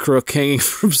leaves a crook hanging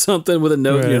from something with a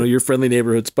note, you know, your friendly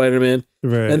neighborhood Spider-Man.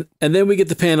 Right. And then we get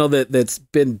the panel that's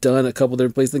been done a couple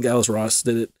different places. I think Alice Ross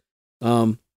did it.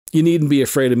 You needn't be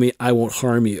afraid of me. I won't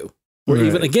harm you. Or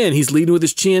even, again, he's leading with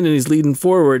his chin and he's leading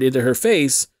forward into her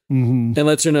face and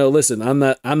lets her know, listen, I'm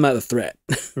not a threat.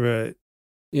 Right.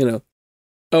 You know.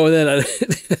 Oh, and then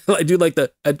I do like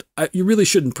you really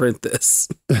shouldn't print this.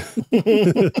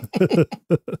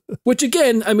 Which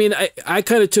again, I mean, I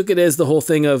kind of took it as the whole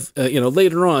thing of, you know,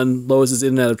 later on, Lois is in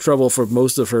and out of trouble for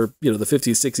most of her, you know, the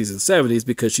 50s, 60s, and 70s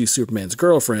because she's Superman's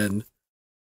girlfriend.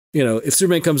 You know, if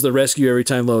Superman comes to the rescue every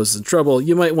time Lois is in trouble,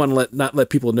 you might want to not let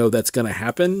people know that's going to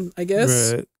happen, I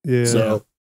guess. Right. Yeah. So,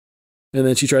 and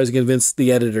then she tries to convince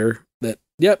the editor that,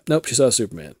 nope, she saw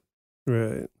Superman.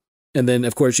 Right. And then,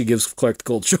 of course, she gives Clark the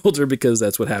cold shoulder because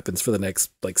that's what happens for the next,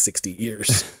 like, 60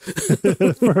 years.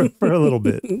 for a little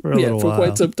bit. For a little while.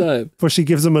 Quite some time. Before she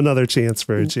gives him another chance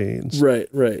for a change. Right.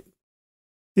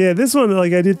 Yeah, this one,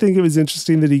 like, I did think it was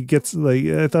interesting that he gets, like,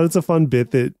 I thought it's a fun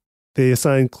bit that they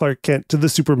assigned Clark Kent to the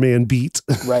Superman beat.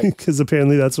 Right. Because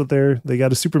apparently that's what they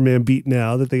got a Superman beat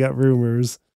now that they got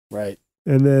rumors. Right.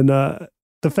 And then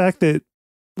the fact that,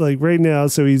 like, right now,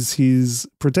 so he's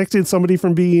protected somebody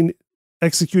from being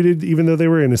executed even though they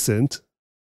were innocent,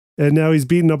 and now he's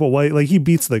beating up a white, like he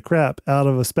beats the crap out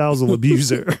of a spousal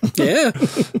abuser. Yeah.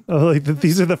 Like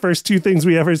these are the first two things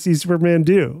we ever see Superman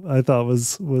do. I thought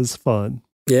was fun.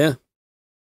 Yeah,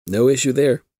 no issue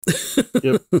there.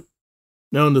 Yep.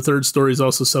 No, and the third story is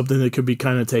also something that could be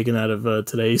kind of taken out of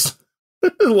today's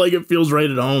like it feels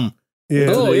right at home. Yeah.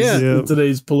 In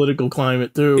today's political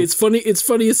climate too. It's funny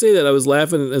you say that. I was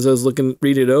laughing as I was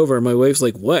reading it over, and my wife's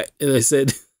like, what? And I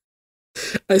said,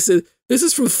 I said, this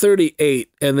is from 38,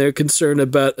 and they're concerned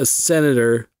about a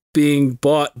senator being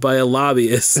bought by a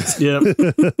lobbyist. Yep.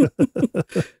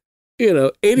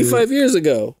 85 years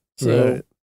ago. So Right.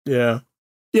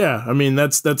 Yeah. I mean,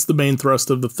 that's the main thrust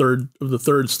of the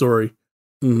third story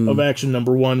of action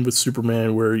number 1 with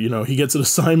Superman, where, he gets an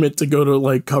assignment to go to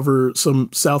like cover some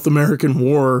South American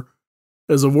war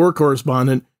as a war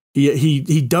correspondent.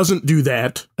 He doesn't do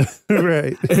that.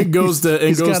 Right. And goes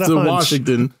to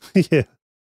Washington. Yeah.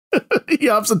 He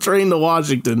hops a train to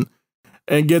Washington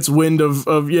and gets wind of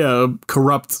a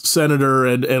corrupt senator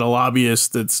and a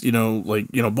lobbyist that's,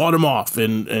 bought him off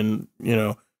and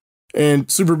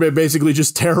Superman basically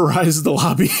just terrorizes the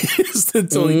lobbyist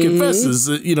until he confesses,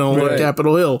 on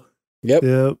Capitol Hill.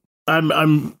 Yep.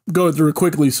 I'm going through it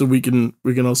quickly so we can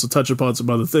also touch upon some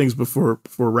other things before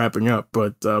wrapping up.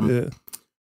 But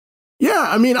yeah,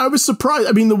 I mean, I was surprised.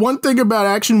 I mean, the one thing about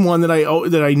Action 1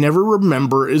 that I never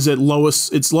remember is that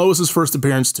it's Lois's first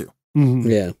appearance too. Mhm.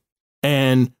 yeah.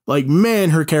 And like, man,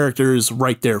 her character is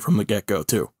right there from the get-go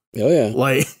too. Oh, yeah.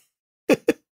 Like,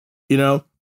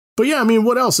 but yeah, I mean,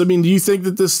 what else? I mean, do you think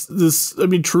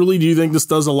that truly, do you think this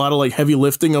does a lot of like heavy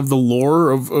lifting of the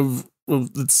lore of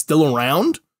that's still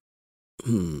around?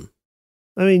 I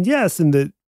mean, yes, and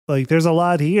that like there's a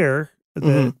lot here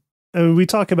that I mean, we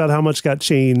talk about how much got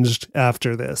changed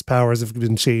after this. Powers have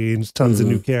been changed, tons of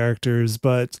new characters,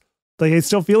 but like I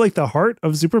still feel like the heart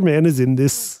of Superman is in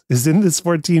this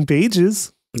 14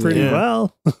 pages pretty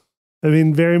well. I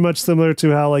mean, very much similar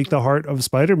to how like the heart of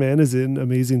Spider-Man is in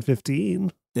Amazing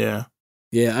 15. Yeah.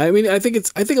 Yeah, I mean, I think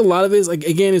a lot of it is like,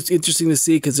 again, it's interesting to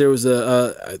see because there was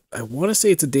I want to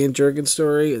say it's a Dan Jurgens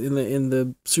story in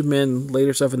the Superman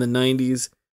later stuff in the 90s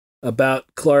about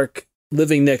Clark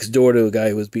living next door to a guy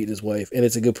who was beating his wife, and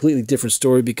it's a completely different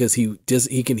story because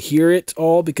he can hear it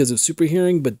all because of super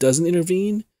hearing, but doesn't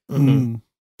intervene. Mm-hmm.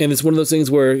 And it's one of those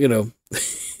things where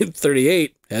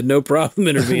 38 had no problem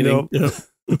intervening.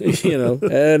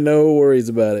 Had no worries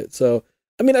about it. So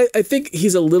I mean, I think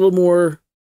he's a little more.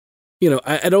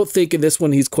 I don't think in this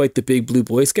one he's quite the big blue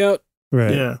Boy Scout.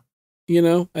 Right. Yeah.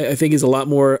 I think he's a lot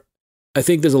more. I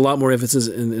think there's a lot more emphasis,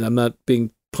 and I'm not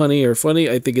being punny or funny.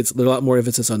 I think there's a lot more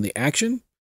emphasis on the action.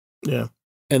 Yeah.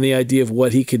 And the idea of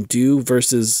what he can do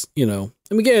versus, and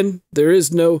again, there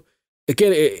is no.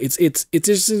 Again, it's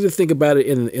interesting to think about it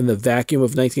in the vacuum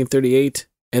of 1938,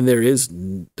 and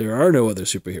there are no other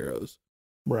superheroes.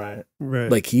 Right.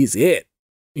 Like he's it.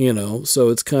 So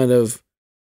it's kind of.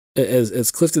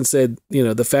 As Clifton said,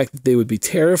 the fact that they would be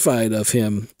terrified of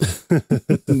him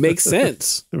makes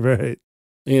sense. Right.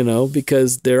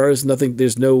 Because there's no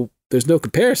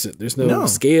comparison. There's no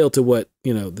scale to what,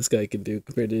 this guy can do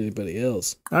compared to anybody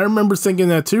else. I remember thinking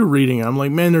that too, reading it. I'm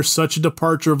like, man, there's such a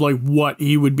departure of like what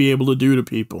he would be able to do to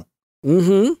people.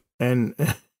 Mm-hmm. And,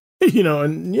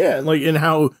 and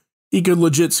how he could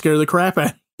legit scare the crap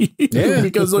out of you. Yeah.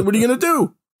 Because like, what are you going to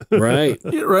do? Right.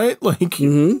 Yeah, right. Like,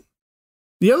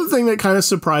 The other thing that kind of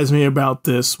surprised me about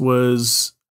this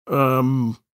was, I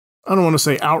don't want to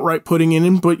say outright putting in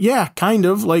him, but yeah, kind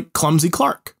of like Clumsy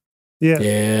Clark. Yeah.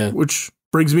 Yeah. Which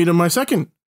brings me to my second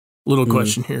little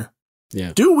question here.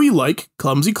 Yeah. Do we like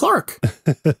Clumsy Clark?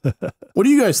 What do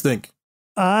you guys think?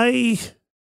 I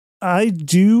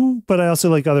do, but I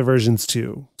also like other versions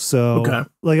too. So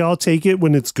like I'll take it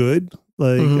when it's good.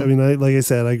 Like I mean, like I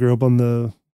said, I grew up on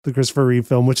the Christopher Reeve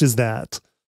film, which is that.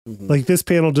 Like this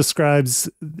panel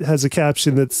has a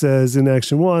caption that says in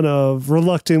Action 1 of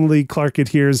reluctantly Clark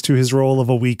adheres to his role of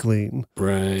a weakling.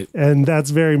 Right. And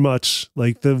that's very much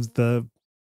like the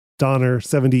Donner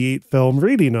 78 film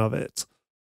reading of it,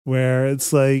 where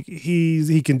it's like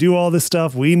he can do all this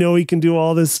stuff. We know he can do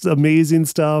all this amazing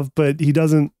stuff, but he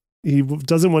doesn't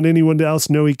want anyone else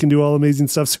to know he can do all amazing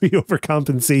stuff. So he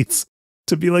overcompensates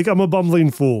to be like, I'm a bumbling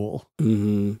fool.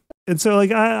 Mm-hmm. And so,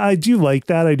 like, I do like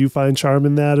that. I do find charm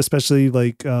in that, especially,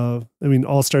 like,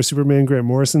 All-Star Superman Grant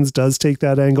Morrison's does take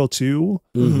that angle, too,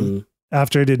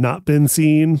 after it had not been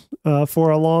seen for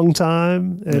a long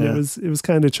time. And it was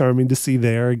kind of charming to see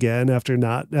there again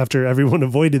after everyone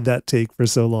avoided that take for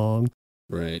so long.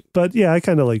 Right. But, yeah, I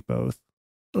kind of like both.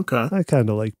 Okay. I kind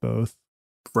of like both.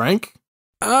 Frank?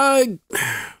 I'm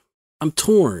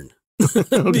torn.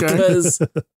 Because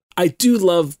I do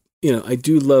love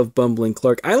bumbling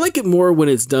Clark. I like it more when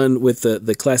it's done with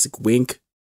the classic wink.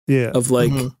 Yeah. Of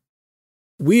like,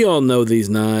 we all know that he's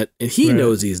not, and he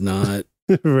knows he's not.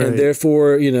 Right. And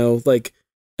therefore, like,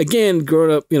 again,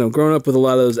 growing up with a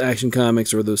lot of those action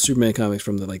comics or those Superman comics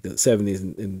from the 70s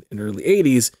and early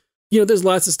 80s, there's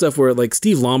lots of stuff where like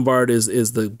Steve Lombard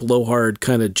is the blowhard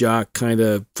kind of jock, kind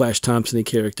of Flash Thompson-y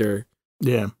character.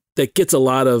 Yeah. that gets a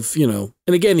lot of, and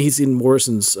again, he's in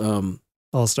Morrison's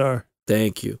All-Star.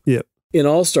 Thank you. Yep. In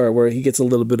All-Star, where he gets a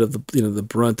little bit of the the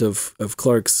brunt of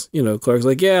Clark's, Clark's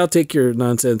like, yeah, I'll take your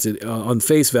nonsense on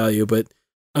face value, but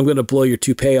I'm going to blow your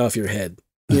toupee off your head,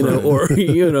 or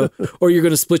or you're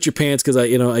going to split your pants because I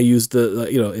used the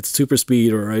it's super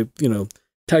speed, or I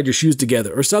tied your shoes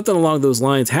together, or something along those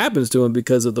lines happens to him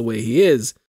because of the way he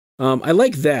is. I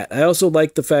like that. I also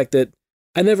like the fact that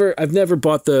I've never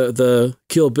bought the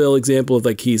Kill Bill example of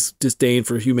like he's disdain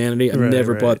for humanity. I've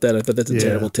never bought that. I thought that's a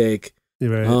terrible take.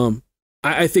 You're right.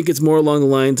 I think it's more along the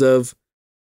lines of,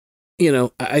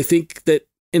 I think that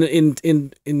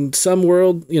in some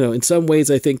world, in some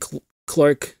ways, I think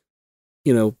Clark,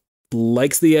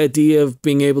 likes the idea of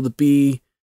being able to be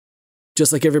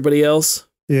just like everybody else.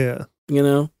 Yeah.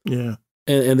 Yeah.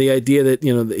 And the idea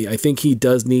that, I think he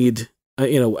does need,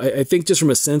 I think just from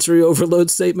a sensory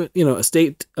overload statement, I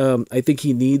think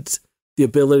he needs the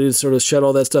ability to sort of shut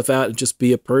all that stuff out and just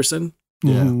be a person.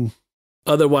 Yeah. Mm-hmm.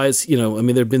 Otherwise, there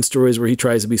have been stories where he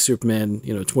tries to be Superman,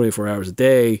 24 hours a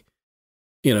day,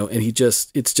 and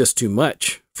it's just too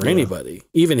much for anybody,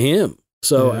 even him.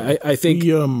 So I think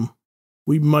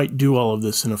we might do all of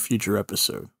this in a future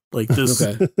episode, like this,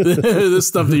 this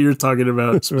stuff that you're talking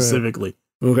about specifically.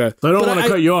 Okay. So I don't want to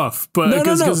cut you off, but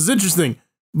because it's interesting.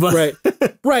 But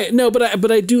right. No,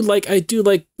 but I do like,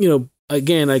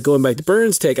 again, going back to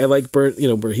Burns' take, I like Burns,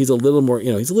 where he's a little more,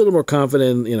 he's a little more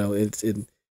confident,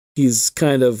 he's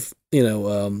kind of,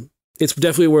 it's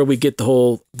definitely where we get the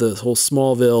whole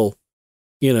Smallville,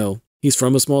 he's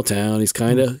from a small town. He's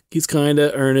kind of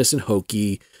earnest and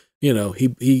hokey.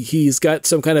 He's got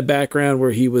some kind of background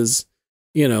where he was,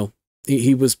 he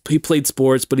played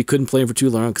sports, but he couldn't play them for too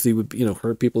long because he would,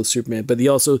 hurt people as Superman. But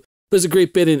there's a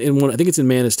great bit in one, I think it's in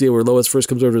Man of Steel, where Lois first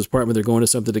comes over to his apartment. They're going to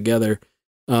something together,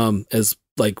 as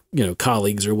like,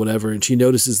 colleagues or whatever. And she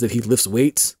notices that he lifts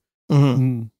weights.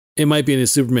 Mm-hmm. It might be in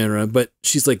his Superman run, but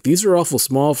she's like, these are awful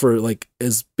small for like,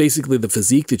 as basically the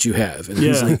physique that you have. And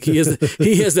he's like, he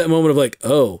has that moment of like,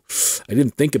 oh, I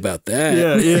didn't think about that.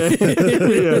 Yeah.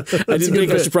 I didn't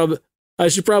think I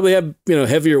should probably have,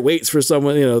 heavier weights for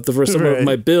someone, for someone of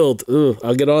my build. Ooh,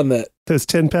 I'll get on that. Those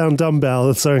 10-pound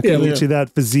dumbbells aren't going to get you that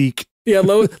physique. Yeah,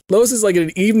 Lois is like in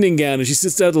an evening gown and she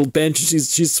sits at a little bench and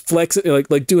she's flexing,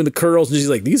 like doing the curls, and she's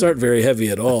like, these aren't very heavy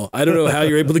at all. I don't know how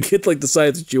you're able to get like the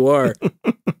size that you are.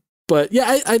 But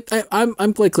yeah, I'm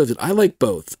like Clifton. I like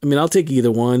both. I mean, I'll take either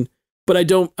one, but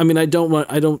like I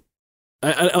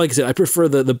said, I prefer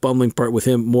the bumbling part with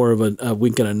him, more of a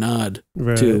wink and a nod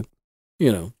to,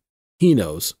 he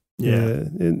knows. Yeah.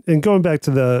 And going back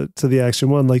to the action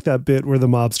one, like that bit where the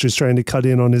mobster's trying to cut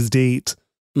in on his date,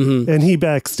 and he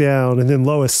backs down, and then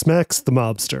Lois smacks the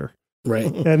mobster. Right.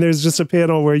 And there's just a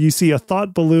panel where you see a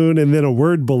thought balloon and then a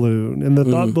word balloon. And the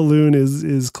thought balloon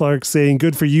is Clark saying,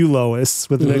 "Good for you, Lois,"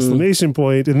 with an exclamation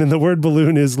point. And then the word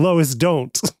balloon is, "Lois,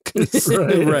 don't."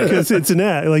 Because it's an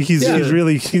act. Like he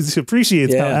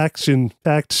appreciates how action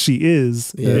packed she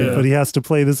is, but he has to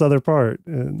play this other part.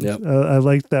 And I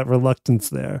like that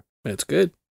reluctance there. That's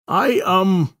good. I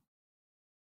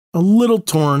a little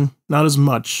torn, not as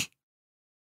much.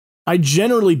 I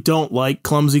generally don't like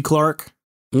clumsy Clark.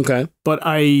 Okay. But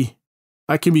I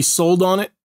can be sold on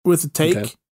it with a take.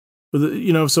 Okay. With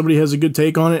if somebody has a good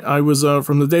take on it. I was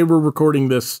from the day we're recording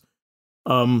this,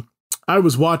 I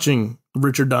was watching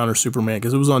Richard Donner Superman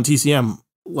because it was on TCM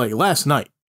like last night,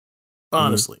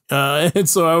 honestly. And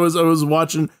so I was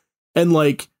watching, and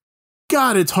like,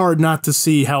 God, it's hard not to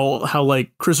see how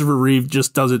like Christopher Reeve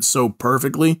just does it so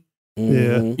perfectly.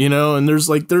 Yeah. And there's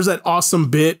that awesome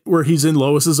bit where he's in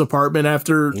Lois's apartment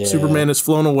after Superman has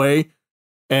flown away.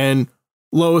 And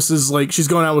Lois is like, she's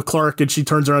going out with Clark, and she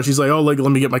turns around. She's like, oh, like,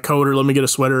 let me get my coat, or let me get a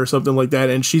sweater or something like that.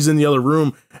 And she's in the other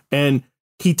room, and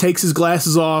he takes his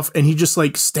glasses off, and he just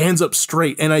like stands up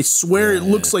straight. And I swear it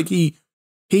looks like he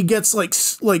gets like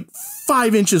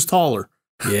 5 inches taller.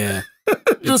 Yeah.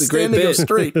 Just standing up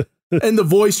straight. And the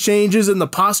voice changes and the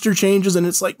posture changes. And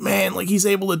it's like, man, like he's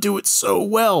able to do it so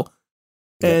well.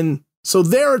 Yeah. And so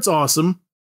there it's awesome.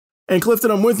 And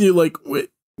Clifton, I'm with you. Like,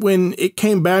 when it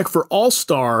came back for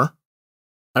All-Star,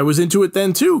 I was into it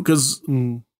then too, because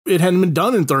it hadn't been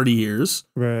done in 30 years.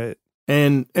 Right.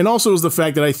 And also was the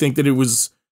fact that I think that it was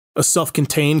a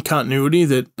self-contained continuity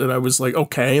that I was like,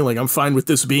 okay, like I'm fine with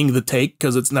this being the take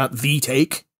because it's not the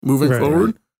take moving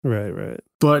forward. Right.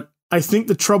 But I think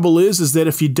the trouble is that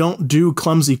if you don't do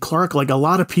Clumsy Clark, like a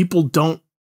lot of people don't,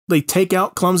 they take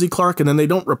out Clumsy Clark and then they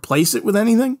don't replace it with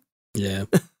anything. Yeah.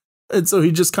 And so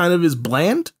he just kind of is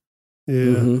bland.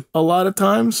 Yeah. A lot of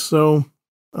times. So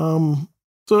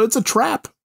it's a trap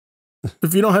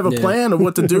if you don't have a plan of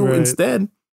what to do instead.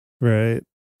 Right.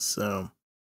 So,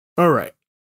 all right.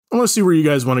 I want to see where you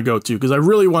guys want to go to, because I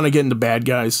really want to get into bad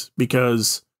guys,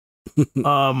 because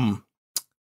I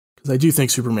do think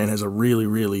Superman has a really,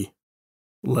 really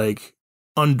like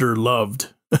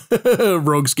underloved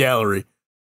rogues gallery.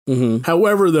 Mm-hmm.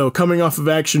 However, though, coming off of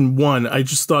Action 1, I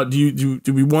just thought, do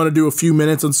we want to do a few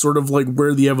minutes on sort of like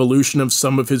where the evolution of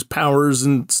some of his powers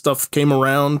and stuff came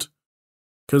around?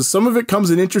 Because some of it comes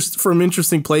from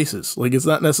interesting places. Like, it's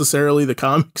not necessarily the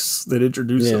comics that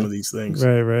introduce some of these things.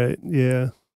 Right. Yeah.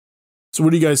 So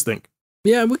what do you guys think?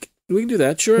 Yeah, we can do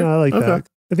that. Sure. Yeah, I like that.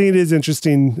 I think it is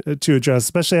interesting to address,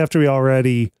 especially after we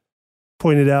already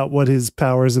pointed out what his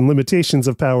powers and limitations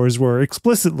of powers were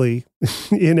explicitly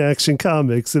in Action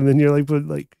Comics. And then you're like, but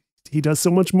like, he does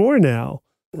so much more now.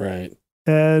 Right.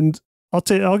 And I'll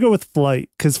go with Flight,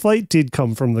 because Flight did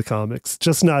come from the comics,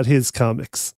 just not his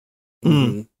comics.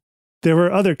 Mm-hmm. There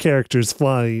were other characters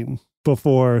flying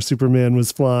before Superman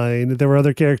was flying. There were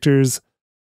other characters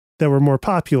that were more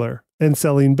popular and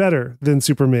selling better than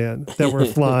Superman that were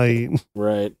flying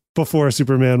right before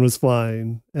Superman was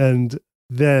flying. And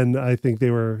then I think they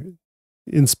were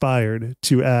inspired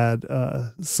to add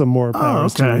some more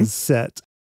powers to his set.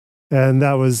 And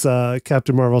that was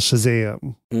Captain Marvel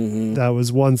Shazam. Mm-hmm. That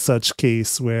was one such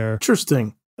case where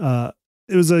Interesting.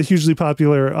 It was a hugely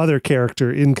popular other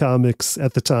character in comics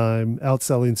at the time,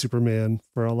 outselling Superman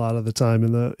for a lot of the time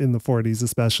in the 40s,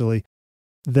 especially,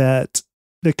 that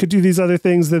could do these other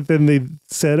things that then they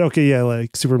said, okay, yeah,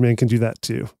 like Superman can do that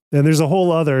too. And there's a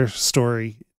whole other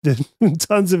story,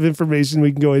 tons of information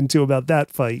we can go into about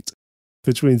that fight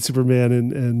between Superman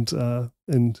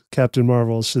and Captain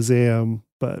Marvel's Shazam,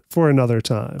 but for another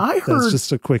time. That's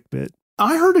just a quick bit.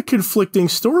 I heard a conflicting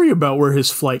story about where his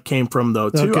flight came from,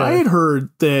 though, too. Okay. I had heard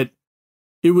that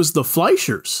it was the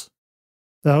Fleischers.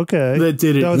 Okay. That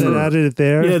did it. Oh, that added it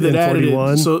there? Yeah, that added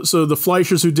 41? it. So the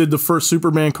Fleischers who did the first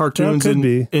Superman cartoons in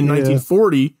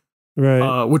 1940,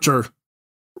 right. Which are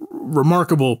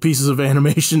remarkable pieces of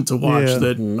animation to watch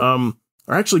that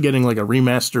are actually getting like a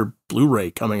remaster Blu-ray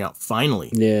coming out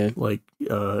finally. Yeah. Like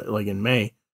in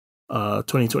May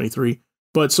 2023.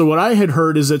 But so what I had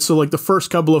heard is that like the first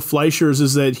couple of Fleischers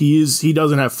is that he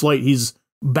doesn't have flight, he's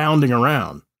bounding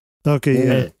around. Okay,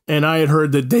 yeah. And I had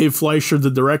heard that Dave Fleischer, the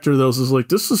director of those, is like,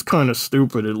 this is kind of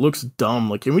stupid. It looks dumb.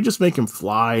 Like, can we just make him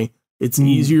fly? It's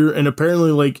easier. And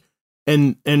apparently, like,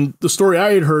 and the story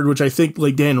I had heard, which I think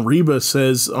like Dan Reba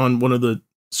says on one of the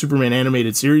Superman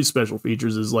animated series special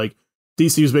features, is like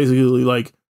DC was basically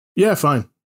like, yeah, fine.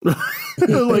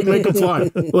 Like, make him fly.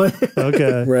 Like,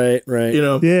 okay. Right. You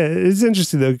know? Yeah, it's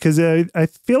interesting though, because I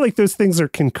feel like those things are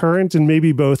concurrent and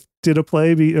maybe both did a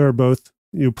play or both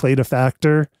played a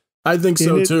factor. I think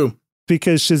so too.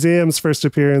 Because Shazam's first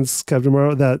appearance, Captain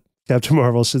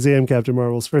Marvel's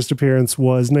first appearance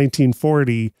was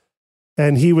 1940,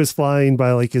 and he was flying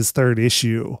by like his third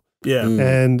issue. Yeah.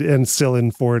 And still in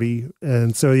 40.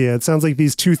 And so yeah, it sounds like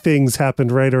these two things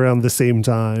happened right around the same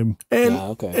time. And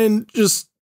and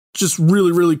just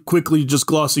really, really quickly, just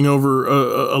glossing over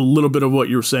a little bit of what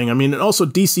you were saying. I mean, and also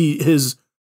DC has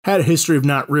had a history of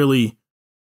not really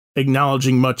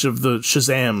acknowledging much of the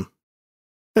Shazam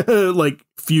like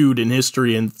feud in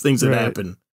history and things that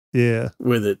happen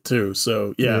with it too.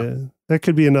 So yeah. That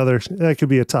could be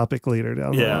a topic later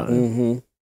down the line. Mm-hmm.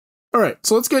 All right,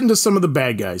 so let's get into some of the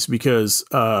bad guys, because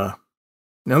now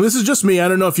this is just me. I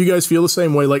don't know if you guys feel the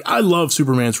same way. Like, I love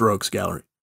Superman's Rogues Gallery.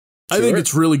 Sure. I think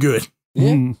it's really good.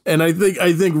 Yeah. And I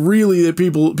think really that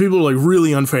people are like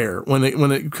really unfair when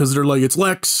because they're like, it's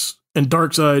Lex and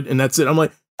Darkseid and that's it. I'm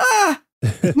like,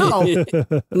 no.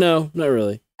 No, not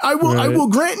really. I will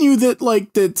grant you that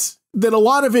like that a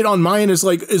lot of it on my end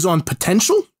is on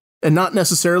potential and not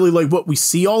necessarily like what we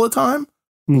see all the time.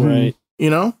 Right. You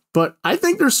know, but I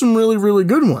think there's some really, really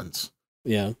good ones.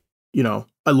 Yeah. You know,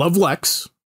 I love Lex.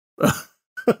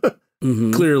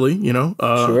 Clearly, you know,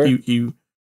 sure. he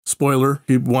spoiler,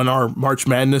 he won our March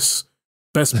Madness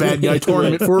best bad guy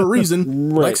tournament for a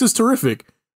reason. Right. Lex is terrific,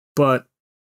 but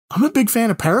I'm a big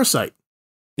fan of Parasite.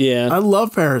 Yeah. I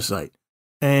love Parasite.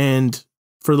 And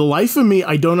for the life of me,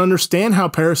 I don't understand how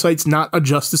Parasite's not a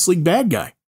Justice League bad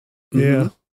guy. Yeah.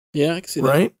 Yeah, I can see that.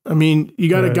 Right? I mean, you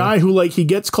got a guy who like he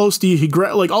gets close to you,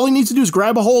 like all he needs to do is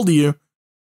grab a hold of you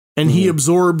and he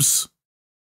absorbs,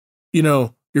 you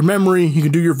know, your memory, he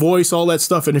can do your voice, all that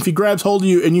stuff. And if he grabs hold of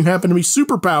you and you happen to be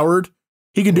super powered,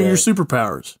 he can do your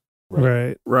superpowers.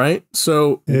 Right. Right?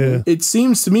 So it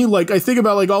seems to me like I think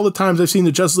about like all the times I've seen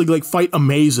the Justice League like fight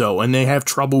Amazo and they have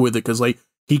trouble with it because like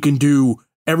he can do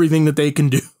everything that they can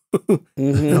do.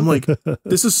 And I'm like,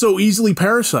 this is so easily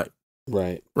Parasite.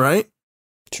 Right. Right?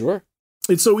 Sure.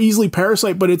 It's so easily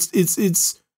Parasite, but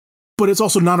but it's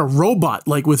also not a robot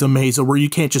like with Amazo where you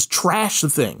can't just trash the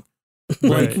thing.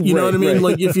 Like, you know what I mean? Right.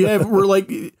 Like if you have, we're like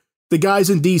the guys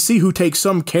in DC who take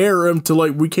some care of him to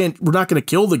like, we're not going to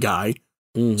kill the guy.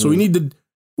 Mm-hmm. So we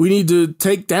need to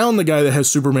take down the guy that has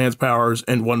Superman's powers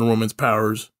and Wonder Woman's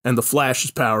powers and the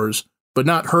Flash's powers, but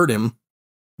not hurt him.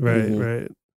 Right,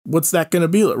 right. What's that going to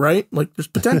be like, right? Like there's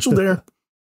potential there.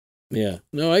 Yeah.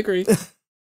 No, I agree.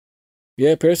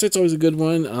 Yeah, Parasite's always a good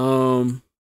one.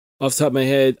 Off the top of my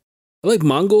head, I like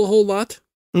Mongol a whole lot.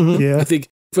 Mm-hmm. Yeah. I think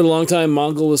for a long time,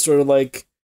 Mongol was sort of like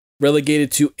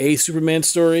relegated to a Superman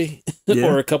story Yeah.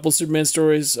 or a couple Superman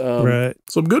stories. Right.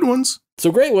 Some good ones.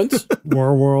 So great ones.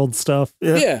 War World stuff.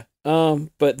 Yeah.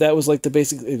 But that was like the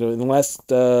basic, in the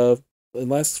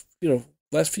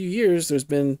last few years, there's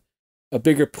been a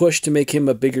bigger push to make him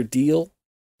a bigger deal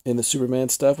in the Superman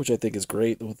stuff, which I think is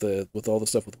great with all the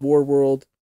stuff with War World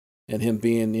and him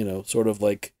being, sort of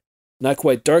like not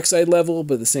quite dark side level,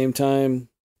 but at the same time,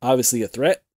 obviously a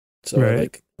threat. So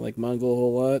Right. I like Mongol a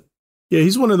whole lot. Yeah,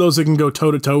 he's one of those that can go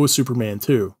toe to toe with Superman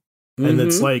too. And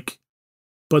it's Mhm. like,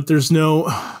 but there's no,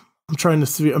 I'm trying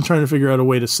to figure out a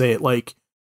way to say it. Like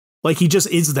he just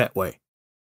is that way.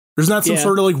 There's not some Yeah.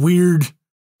 sort of like weird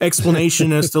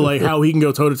explanation as to like how he can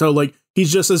go toe to toe. Like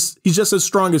he's just as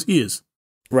strong as he is,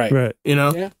 Right. Right. you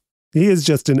know? Yeah. He is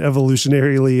just an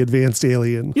evolutionarily advanced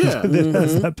alien Yeah. that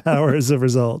has Mhm. that power as a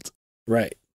result.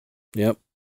 Right. Yep.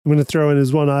 I'm going to throw in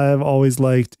as one I've always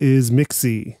liked is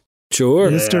Mixie. Sure.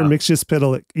 Yeah. Mr.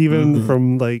 Mixus-Pitalik, even Mhm.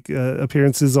 from like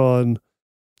appearances on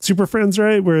Super Friends,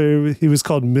 right? Where he was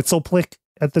called Mitzelplick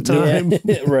at the time.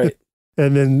 Yeah. Right.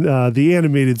 And then the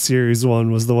animated series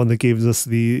one was the one that gave us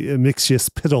the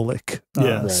Mixus-Pitalik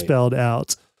Yeah. Right. spelled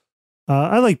out.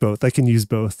 I like both. I can use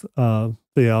both.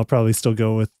 But yeah, I'll probably still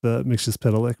go with the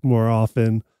Mixus-Pitalik more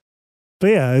often. But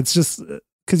yeah, it's just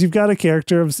because you've got a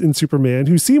character in Superman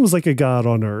who seems like a god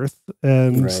on Earth,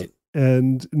 and Right.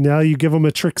 and now you give him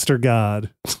a trickster god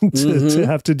to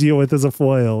have to deal with as a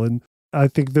foil. And I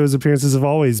think those appearances have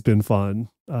always been fun.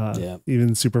 Yeah.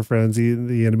 Even Super Friends,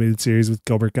 the animated series with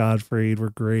Gilbert Gottfried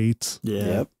were great. Yeah.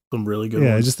 Yep. Some really good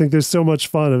Yeah, I ones. just think there's so much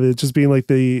fun of it just being like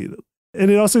and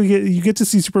it also you get to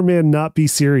see Superman not be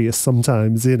serious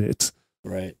sometimes in it.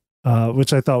 Right.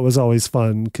 Which I thought was always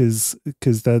fun because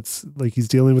that's like he's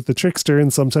dealing with the trickster,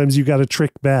 and sometimes you got to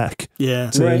trick back Yeah.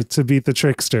 to beat the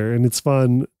trickster, and it's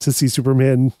fun to see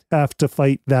Superman have to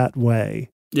fight that way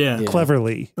Yeah. Yeah.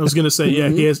 cleverly. I was going to say, yeah,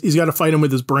 he's got to fight him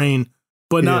with his brain,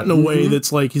 but not in a way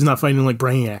that's like, he's not fighting like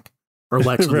Brainiac or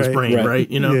Lex with his Right. brain, Right. right?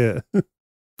 You know, Yeah,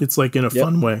 it's like in a Yep.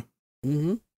 fun way.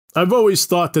 Mm-hmm. I've always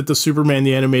thought that the Superman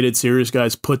the Animated Series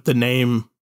guys put the name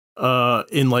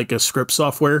in like a script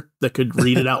software that could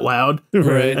read it out loud.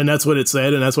 right. And that's what it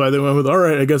said. And that's why they went with, all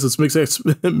right, I guess it's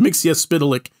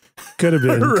Mixus-Pitalik. Could have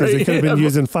been because they Right, could have been yeah.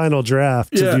 using Final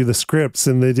Draft to Yeah. do the scripts,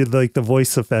 and they did like the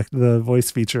voice effect, the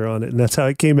voice feature on it, and that's how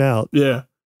it came out. Yeah.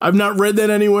 I've not read that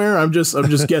anywhere. I'm just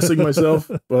guessing myself.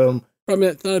 I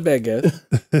mean, not a bad guess.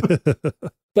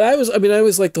 But I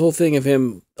always liked the whole thing of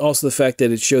him. Also, the fact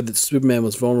that it showed that Superman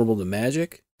was vulnerable to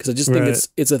magic, because I just think Right.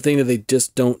 it's a thing that they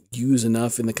just don't use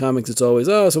enough in the comics. It's always,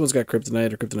 oh, someone's got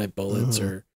kryptonite or kryptonite bullets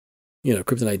or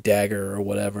kryptonite dagger or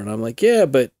whatever, and I'm like, yeah,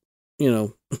 but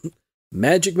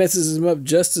magic messes him up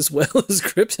just as well as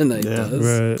kryptonite Yeah. does.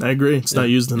 Right. I agree. It's not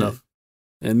used enough.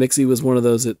 And Mixie was one of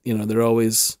those that they're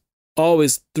always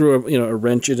threw a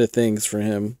wrench into things for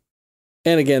him.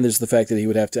 And again, there's the fact that he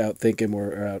would have to outthink him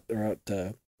or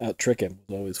out trick him.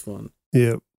 Was always fun.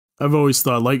 Yeah. I've always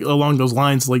thought, like, along those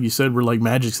lines, like you said, where like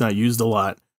magic's not used a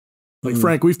lot. Like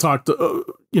Frank, we've talked,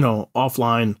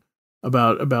 offline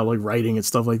about like writing and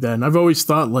stuff like that, and I've always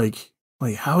thought, like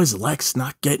how is Lex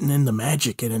not getting into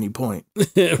magic at any point?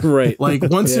 Right. Like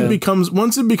once Yeah. it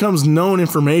becomes known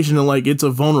information and like it's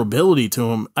a vulnerability to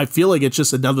him, I feel like it's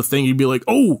just another thing. You'd be like,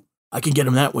 oh, I can get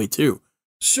him that way too.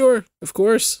 Sure, of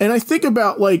course. And I think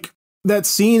about like that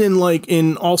scene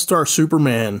in All-Star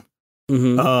Superman,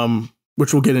 Mm-hmm.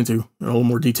 which we'll get into in a little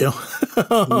more detail,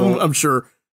 I'm sure.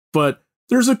 But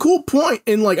there's a cool point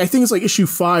in like, I think it's like issue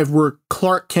 5 where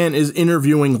Clark Kent is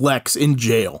interviewing Lex in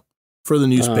jail for the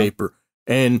newspaper.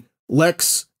 And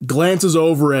Lex glances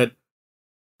over at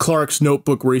Clark's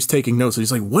notebook where he's taking notes. And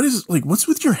he's like, what's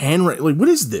with your handwriting? Like, what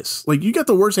is this? Like, you got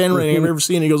the worst handwriting I've ever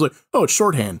seen. And he goes like, oh, it's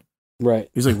shorthand. Right.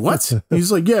 He's like, what?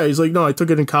 He's like, yeah. He's like, no, I took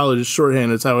it in college. It's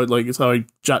shorthand. It's how I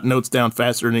jot notes down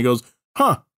faster. And he goes,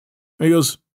 huh. And he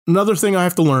goes, another thing I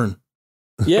have to learn.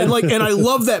 Yeah. And I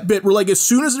love that bit where like, as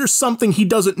soon as there's something he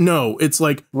doesn't know, it's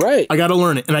like, right. I got to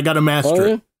learn it and I got to master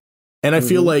it. And I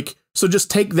feel like, so just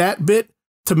take that bit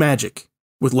to magic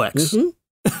with Lex. Mm-hmm.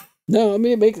 No, I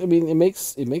mean, it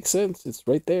makes sense. It's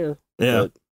right there. Yeah.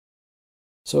 But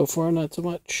So far, not so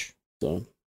much. So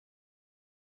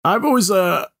I've always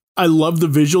I love the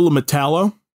visual of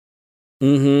Metallo.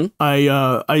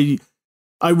 mm-hmm.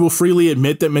 I will freely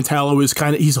admit that Metallo is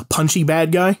he's a punchy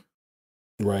bad guy.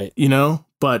 Right. You know,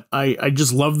 but I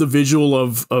just love the visual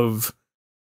of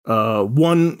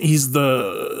one, he's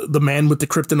the man with the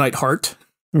kryptonite heart.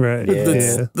 Right.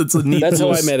 Yeah. That's a neat. That's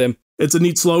how I met him. It's a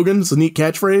neat slogan. It's a neat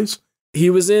catchphrase. He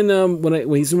was in when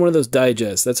he's in one of those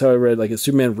digests. That's how I read like a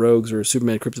Superman Rogues or a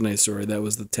Superman Kryptonite story. That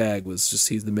was the tag. Was just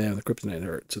he's the man with the kryptonite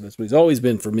heart. So that's what he's always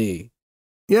been for me.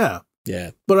 Yeah.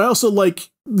 Yeah. But I also like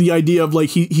the idea of like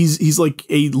he's like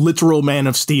a literal Man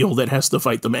of Steel that has to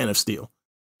fight the Man of Steel.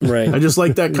 Right. I just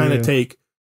like that kind of take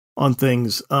on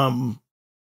things.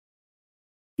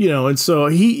 You know, and so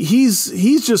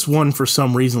he's just one for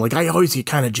some reason. Like I always get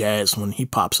kind of jazzed when he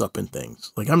pops up in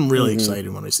things. Like I'm really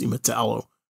excited when I see Metallo.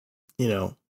 You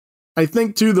know, I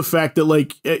think too the fact that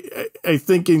like I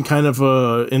think in kind of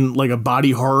in like a body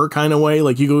horror kind of way,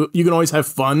 like you can always have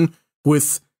fun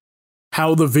with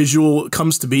how the visual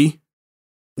comes to be.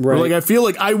 Right. Or like I feel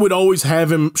like I would always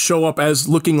have him show up as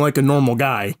looking like a normal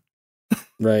guy.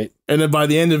 Right. And then by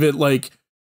the end of it, like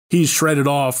he's shredded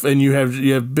off and you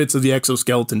have bits of the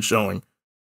exoskeleton showing.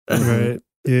 Right.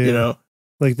 Yeah. You know,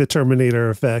 like the Terminator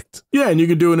effect. Yeah, and you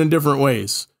can do it in different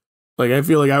ways. Like I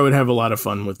feel like I would have a lot of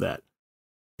fun with that.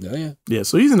 Oh yeah. Yeah,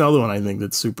 so he's another one I think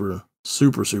that's super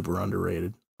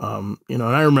underrated. You know,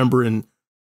 and I remember I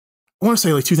want to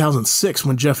say like 2006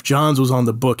 when Jeff Johns was on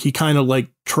the book, he kind of like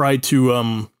tried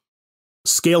to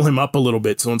scale him up a little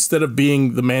bit. So instead of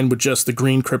being the man with just the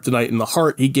green kryptonite in the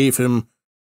heart, he gave him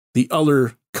the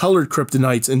other colored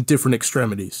kryptonites in different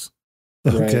extremities.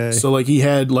 Okay. Right. So like he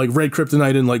had like red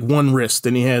kryptonite in like one wrist,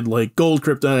 and he had like gold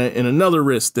kryptonite in another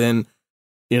wrist, and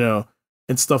you know,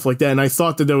 and stuff like that. And I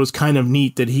thought that was kind of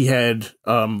neat that he had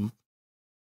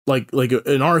like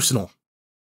an arsenal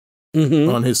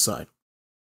on his side.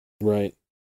 Right.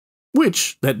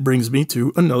 Which that brings me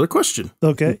to another question.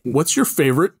 Okay. What's your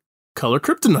favorite color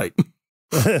kryptonite?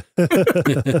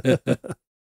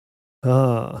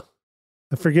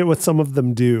 I forget what some of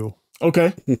them do.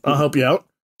 Okay, I'll help you out.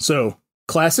 So,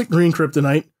 classic green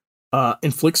kryptonite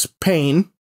inflicts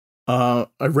pain. I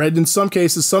read in some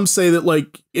cases, some say that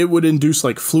like it would induce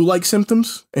like flu-like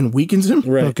symptoms and weakens him.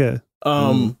 Right. Okay.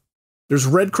 There's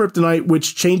red kryptonite,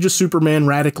 which changes Superman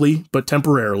radically, but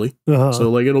temporarily. So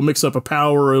like it'll mix up a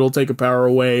power, it'll take a power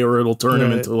away, or it'll turn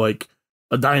him into like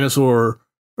a dinosaur,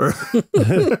 or you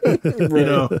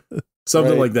know,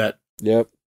 something like that. Yep.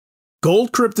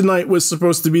 Gold kryptonite was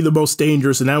supposed to be the most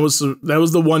dangerous, and that was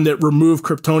the one that removed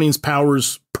Kryptonian's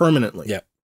powers permanently. Yep.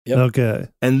 Okay.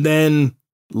 And then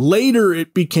later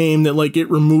it became that like it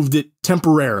removed it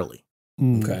temporarily.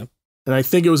 Okay. And I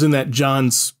think it was in that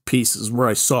John's pieces where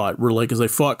I saw it, where like as they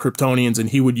fought Kryptonians, and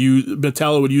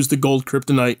Metallo would use the gold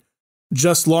kryptonite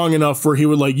just long enough where he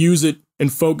would like use it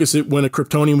and focus it when a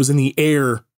Kryptonian was in the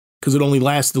air, because it only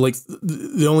lasted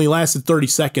 30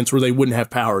 seconds where they wouldn't have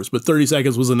powers, but 30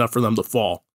 seconds was enough for them to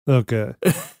fall. Okay.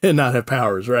 And not have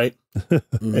powers, right?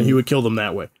 And he would kill them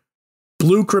that way.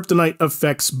 Blue kryptonite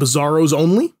affects Bizarros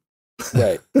only.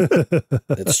 Right.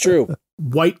 That's true.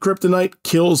 White kryptonite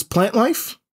kills plant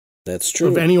life. That's true.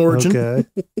 Of any origin.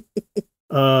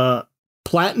 Okay.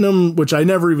 Platinum, which I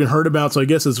never even heard about, so I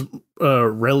guess is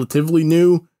relatively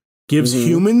new, gives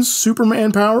humans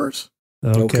Superman powers.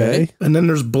 Okay. And then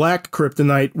there's black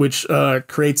kryptonite, which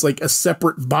creates like a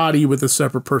separate body with a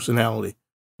separate personality.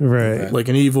 Right. Okay. Like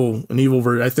an evil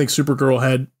version. I think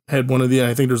Supergirl had one of the,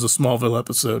 I think there's a Smallville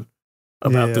episode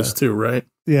about this too, right?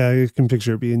 Yeah, you can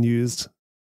picture it being used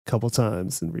a couple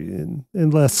times in the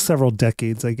last several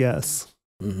decades, I guess.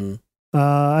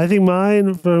 I think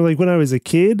mine, for like when I was a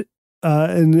kid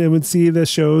and I would see the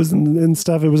shows and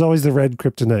stuff, it was always the red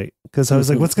kryptonite, because I was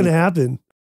like, what's going to happen?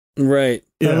 Right.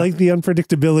 I like the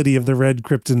unpredictability of the red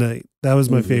kryptonite. That was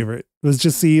my favorite. It was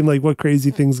just seeing like what crazy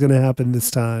thing's going to happen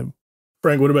this time.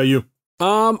 Frank, what about you?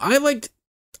 I'm gonna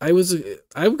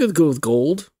go with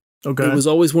gold. Okay. It was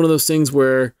always one of those things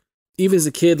where even as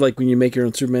a kid, like when you make your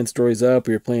own Superman stories up,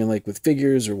 or you're playing like with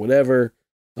figures or whatever,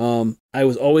 I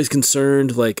was always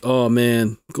concerned, like, oh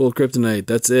man, gold kryptonite,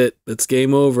 that's it, that's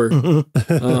game over. You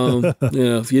know,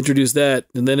 if you introduce that,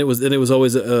 and then it was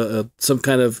always some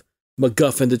kind of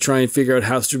MacGuffin to try and figure out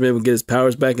how Superman would get his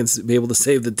powers back and be able to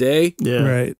save the day. Yeah.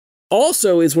 Right.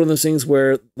 Also, it's one of those things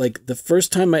where, like, the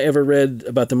first time I ever read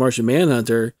about the Martian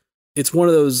Manhunter, it's one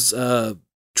of those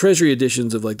Treasury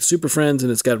editions of like the Super Friends,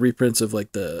 and it's got reprints of like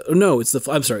it's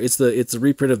the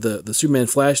reprint of the Superman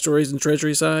Flash stories in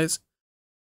Treasury size.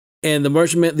 And the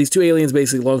Martian Man, these two aliens,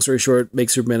 basically, long story short, make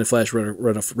Superman and Flash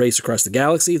run a race across the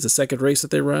galaxy. It's a second race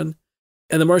that they run,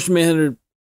 and the Martian Manhunter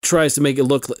tries to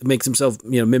makes himself,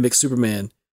 mimic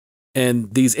Superman.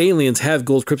 And these aliens have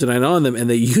gold kryptonite on them, and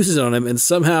they use it on him, and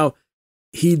somehow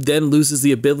he then loses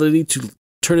the ability to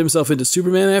turn himself into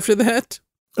Superman after that.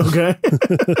 Okay.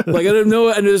 Like, I don't know,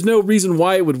 and there's no reason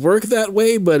why it would work that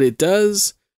way, but it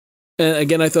does. And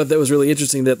again, I thought that was really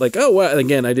interesting that, like, oh, wow. And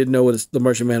again, I didn't know what the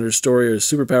Martian Manhunter's story or his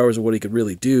superpowers or what he could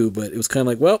really do, but it was kind of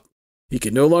like, well, he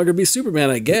can no longer be Superman,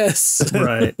 I guess.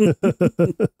 Right.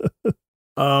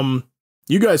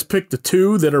 You guys picked the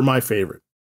two that are my favorite.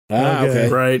 Okay.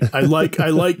 Right. I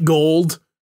like gold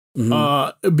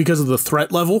because of the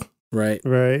threat level. Right.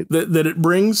 That it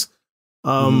brings.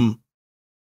 Man,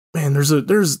 there's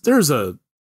a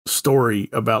story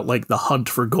about like the hunt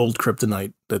for gold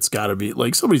kryptonite that's got to be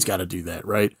like somebody's got to do that,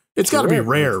 right? It's got to be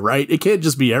rare, right? It can't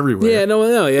just be everywhere. Yeah,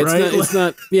 no, it's right? not. It's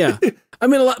not. Yeah, I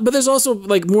mean, a lot, but there's also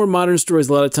like more modern stories.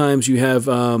 A lot of times you have,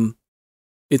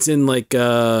 it's in like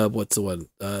what's the one,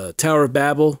 Tower of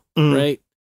Babel, right?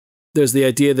 There's the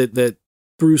idea that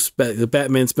the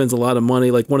Batman spends a lot of money.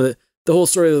 Like one of the whole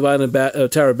story of the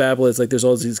Tower of Babel is like there's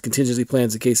all these contingency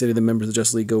plans in case any of the members of the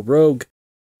Justice League go rogue.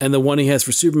 And the one he has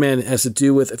for Superman has to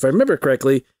do with, if I remember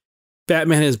correctly,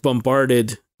 Batman has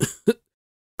bombarded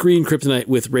green kryptonite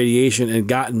with radiation and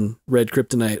gotten red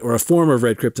kryptonite or a form of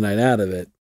red kryptonite out of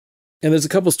it. And there's a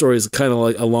couple stories kind of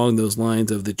like along those lines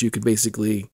of that you could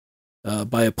basically,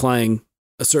 by applying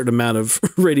a certain amount of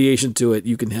radiation to it,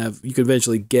 you can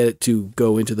eventually get it to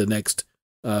go into the next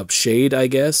shade, I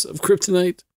guess, of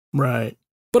kryptonite. Right.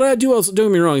 But I do also, don't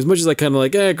get me wrong, as much as I kind of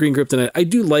like green kryptonite, I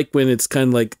do like when it's kind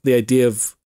of like the idea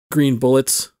of green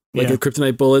bullets, like the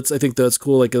kryptonite bullets. I think that's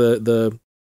cool. Like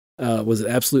was it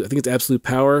Absolute? I think it's Absolute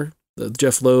Power. The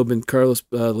Jeff Loeb and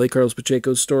late Carlos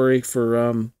Pacheco's story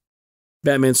for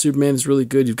Batman Superman is really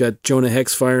good. You've got Jonah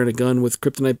Hex firing a gun with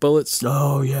kryptonite bullets.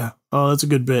 Oh yeah. Oh, that's a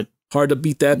good bit. Hard to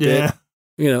beat that bit.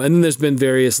 And then there's been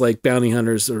various like bounty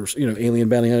hunters or alien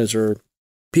bounty hunters or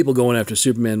people going after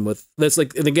Superman with that's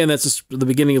like, and again, that's just the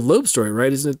beginning of Loeb's story,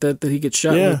 right? Isn't it that he gets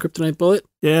shot with a kryptonite bullet?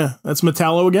 Yeah, that's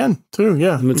Metallo again too.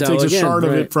 Yeah, he takes a shard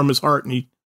of it from his heart, and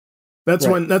that's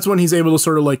when he's able to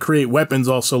sort of like create weapons,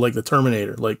 also like the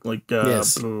Terminator,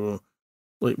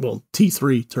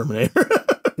 T3 Terminator.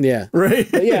 Yeah. Right.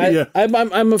 Yeah.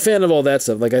 I'm a fan of all that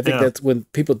stuff. Like I think that's when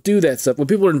people do that stuff, when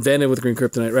people are inventive with green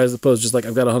kryptonite, right, as opposed to just like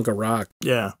I've got a hunk of rock.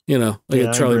 Yeah.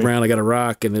 Like Charlie Brown, I got a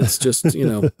rock, and it's just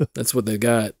that's what they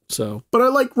got. So. But I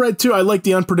like Red too. I like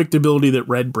the unpredictability that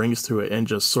Red brings to it, and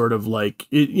just sort of like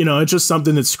it's just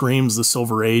something that screams the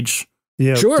Silver Age.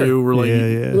 Yeah. Sure. Too. We're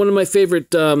like, one of my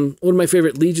favorite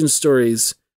Legion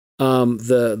stories.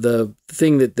 The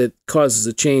thing that causes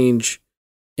a change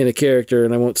in a character,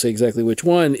 and I won't say exactly which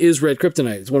one, is red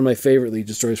kryptonite. It's one of my favorite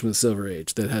Legion stories from the Silver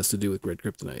Age that has to do with red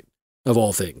kryptonite, of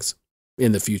all things,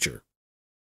 in the future.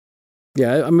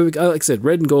 Yeah, like I said,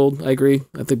 red and gold, I agree.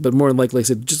 I think, but more than likely, I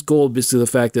said, just gold because of the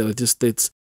fact that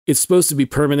it's supposed to be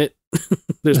permanent.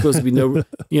 There's supposed to be no,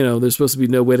 there's supposed to be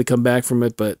no way to come back from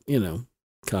it, but,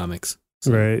 comics.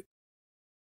 So. Right.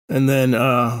 And then,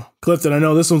 Clifton, I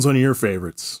know this one's one of your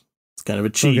favorites. It's kind of a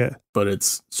cheat, but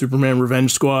it's Superman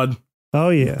Revenge Squad. Oh,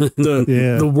 yeah.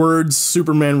 The words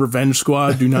Superman Revenge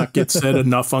Squad do not get said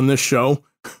enough on this show.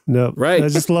 No. Right. I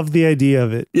just love the idea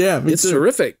of it. Yeah. It's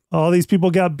terrific. All these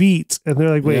people got beat, and they're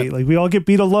like, wait, like we all get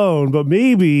beat alone, but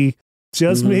maybe,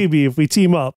 just maybe, if we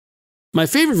team up. My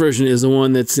favorite version is the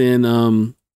one that's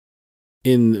is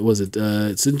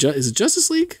it Justice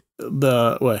League?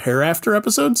 The Hereafter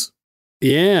episodes?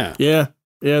 Yeah. Yeah.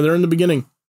 Yeah, they're in the beginning.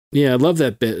 Yeah, I love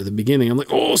that bit at the beginning. I'm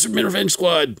like, oh, Superman Revenge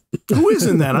Squad. Who is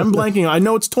in that? I'm blanking. I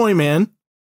know it's Toyman.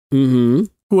 Mm-hmm.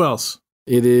 Who else?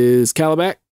 It is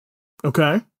Calabac.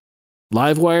 Okay.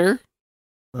 Livewire.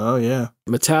 Oh, yeah.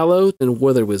 Metallo and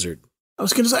Weather Wizard. I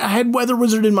was going to say, I had Weather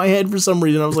Wizard in my head for some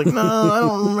reason. I was like, no, I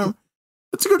don't remember.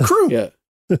 It's a good crew. Yeah.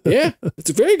 Yeah, it's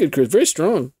a very good crew. It's very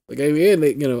strong. Like,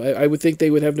 I would think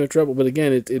they would have no trouble, but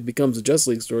again, it becomes a Justice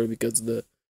League story because of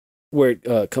where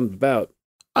it comes about.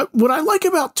 What I like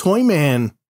about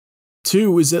Toyman,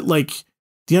 too, is that, like,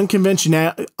 the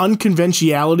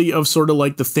unconventionality of sort of,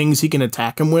 like, the things he can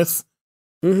attack him with.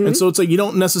 Mm-hmm. And so it's like, you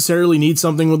don't necessarily need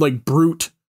something with, like,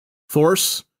 brute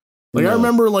force. Like, I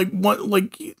remember, like,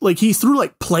 he threw,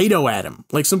 like, Play-Doh at him.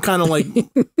 Like, some kind of, like,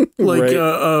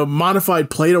 modified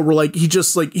Play-Doh where, like, he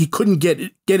just, like, he couldn't get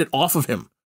it off of him.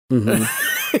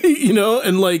 Mm-hmm.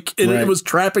 And, like, it was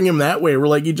trapping him that way, where,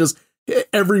 like, he just...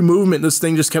 every movement, this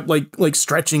thing just kept like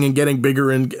stretching and getting bigger,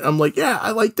 and I'm like, yeah,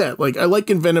 I like that. Like, I like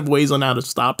inventive ways on how to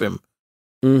stop him.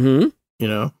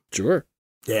 Mm-hmm. Sure.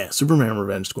 Yeah, Superman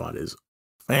Revenge Squad is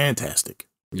fantastic.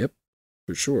 Yep,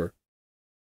 for sure.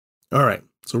 All right,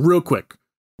 so real quick,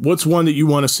 what's one that you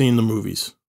want to see in the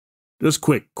movies? Just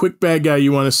quick bad guy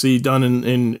you want to see done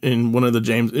in one of the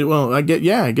James. Well, I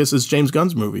guess it's James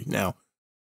Gunn's movie now.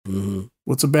 Mm-hmm.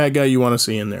 What's a bad guy you want to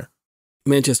see in there?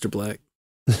 Manchester Black.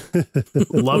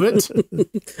 Love it.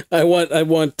 I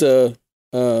want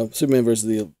Superman versus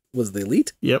the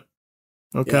Elite. Yep.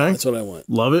 Okay, yeah, that's what I want.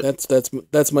 Love it.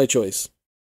 That's my choice.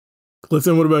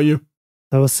 Clifton, what about you?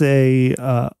 I will say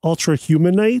Ultra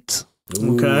Humanite.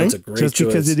 Ooh, Okay. That's a great Just choice.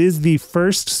 because it is the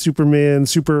first Superman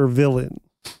supervillain.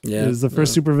 Yeah. It is the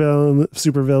first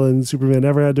supervillain Superman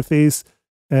ever had to face,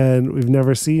 and we've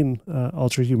never seen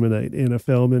Ultra Humanite in a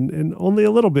film, and only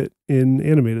a little bit in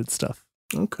animated stuff.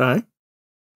 Okay.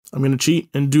 I'm going to cheat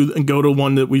and go to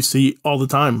one that we see all the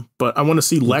time, but I want to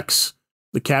see Lex.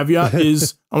 The caveat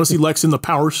is I want to see Lex in the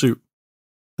power suit.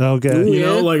 Okay. Ooh, You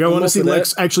know, yeah, like I I'm want to up see for that.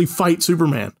 Lex actually fight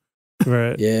Superman.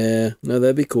 Right. Yeah. No,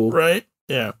 that'd be cool. Right?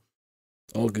 Yeah.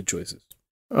 All good choices.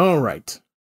 All right.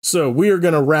 So we are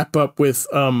going to wrap up with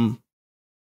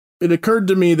it occurred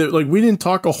to me that like we didn't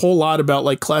talk a whole lot about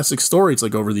like classic stories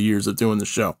like over the years of doing the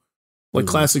show. Like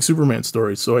classic Superman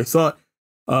stories. So I thought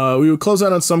we would close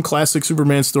out on some classic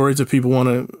Superman stories if people want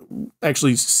to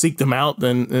actually seek them out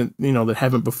then that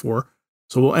haven't before.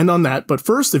 So we'll end on that. But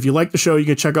first, if you like the show, you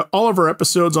can check out all of our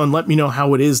episodes on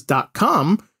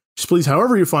letmeknowhowitis.com. Just please,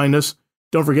 however you find us,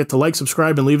 don't forget to like,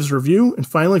 subscribe, and leave us a review. And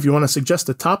finally, if you want to suggest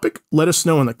a topic, let us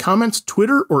know in the comments,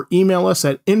 Twitter, or email us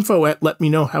at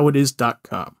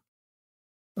info@letmeknowhowitis.com.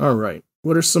 All right.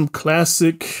 What are some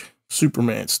classic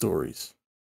Superman stories?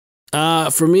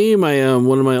 For me, my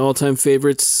one of my all-time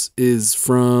favorites is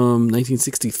from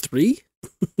 1963.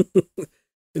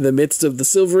 In the midst of the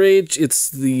Silver Age, it's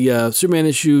the Superman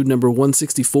issue number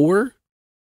 164.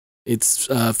 It's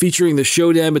featuring the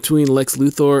showdown between Lex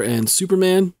Luthor and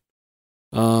Superman.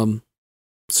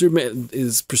 Superman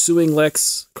is pursuing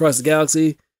Lex across the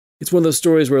galaxy. It's one of those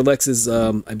stories where Lex is,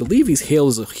 I believe he's hailed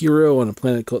as a hero on a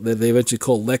planet that they eventually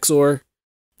call Lexor.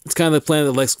 It's kind of the planet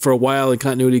that Lex, for a while in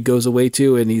continuity, goes away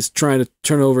to, and he's trying to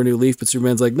turn over a new leaf, but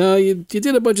Superman's like, no, you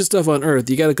did a bunch of stuff on Earth.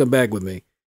 You got to come back with me.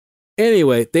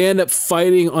 Anyway, they end up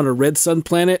fighting on a red sun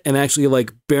planet and actually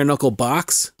like bare knuckle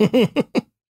box.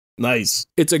 Nice.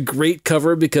 It's a great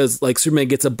cover because like Superman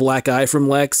gets a black eye from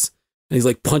Lex and he's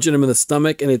like punching him in the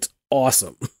stomach, and it's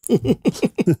awesome.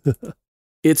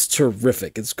 It's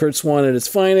terrific. It's Kurt Swan at his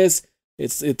finest.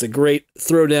 It's a great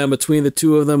throwdown between the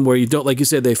two of them where you don't, like you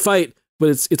said, they fight, but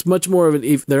it's much more of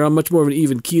they're on much more of an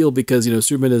even keel because,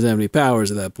 Superman doesn't have any powers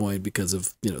at that point because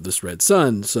of, this red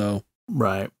sun. So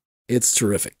Right. it's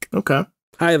terrific. Okay.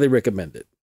 Highly recommend it.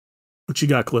 What you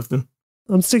got, Clifton?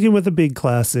 I'm sticking with a big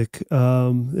classic,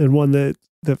 and one that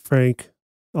Frank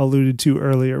alluded to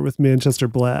earlier with Manchester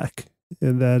Black,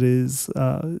 and that is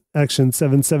Action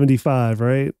 775,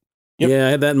 right? Yep. Yeah,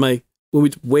 I had that in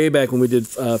way back when we did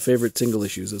favorite single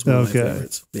issues as one of my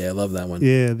favorites. Yeah, I love that one.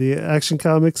 Yeah, the Action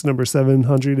Comics number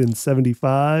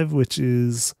 775, which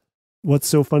is What's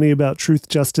So Funny About Truth,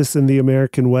 Justice, and the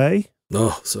American Way.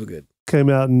 Oh, so good. Came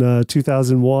out in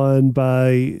 2001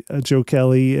 by Joe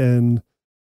Kelly and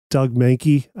Doug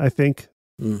Mankey, I think.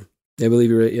 I believe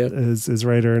you're right, yeah. As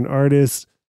writer and artist.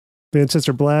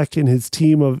 Manchester Black and his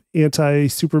team of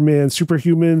anti-Superman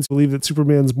superhumans believe that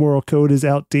Superman's moral code is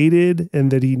outdated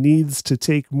and that he needs to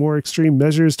take more extreme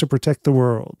measures to protect the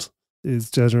world.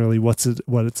 Is generally what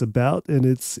it's about, and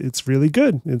it's really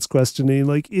good. It's questioning,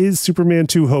 like, is Superman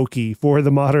too hokey for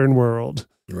the modern world?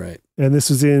 Right. And this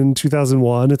was in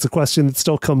 2001. It's a question that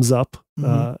still comes up,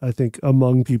 I think,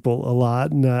 among people a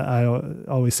lot, and I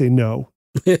always say no.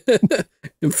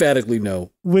 Emphatically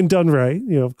no. When done right,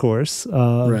 of course.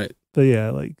 Right. But yeah,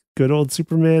 like good old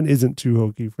Superman isn't too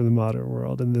hokey for the modern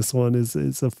world. And this one is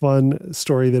a fun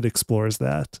story that explores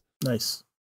that. Nice.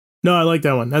 No, I like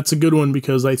that one. That's a good one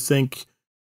because I think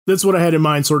that's what I had in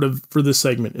mind sort of for this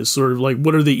segment is sort of like,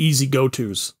 what are the easy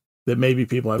go-tos that maybe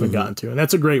people haven't gotten to? And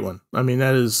that's a great one. I mean,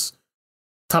 that is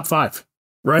top 5,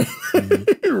 right?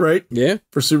 Right? Yeah.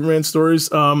 For Superman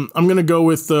stories. I'm going to go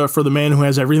with For the Man Who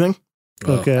Has Everything.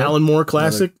 Okay. Alan Moore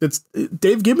classic. That's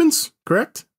Dave Gibbons,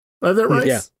 correct? I have that right?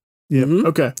 Yeah. Yep.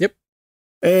 Okay. Yep.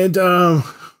 And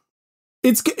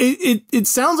it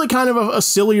sounds like kind of a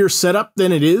sillier setup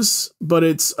than it is, but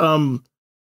it's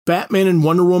Batman and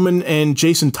Wonder Woman and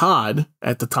Jason Todd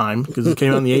at the time, because it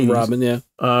came out in the 80s. Robin, yeah.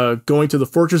 Going to the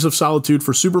Fortress of Solitude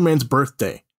for Superman's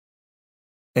birthday.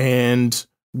 And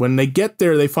when they get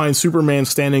there, they find Superman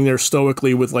standing there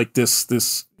stoically with like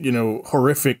this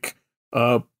horrific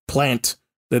plant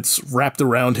that's wrapped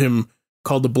around him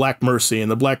called the Black Mercy,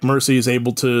 and the Black Mercy is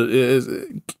able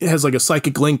to has like a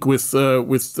psychic link with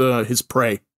his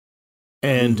prey,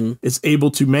 and it's able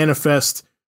to manifest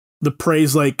the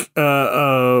prey's like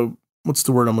what's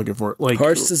the word I'm looking for? Like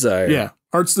Heart's Desire. Yeah,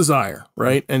 Heart's Desire,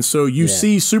 right? And so you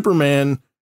see Superman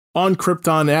on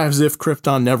Krypton as if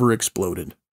Krypton never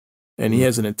exploded. And he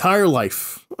has an entire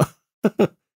life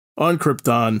on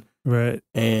Krypton. Right.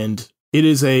 And it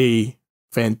is a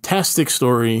fantastic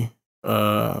story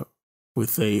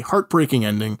with a heartbreaking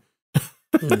ending.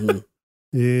 Yeah.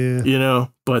 You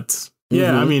know, but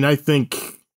yeah, I mean, I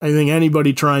think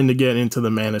anybody trying to get into the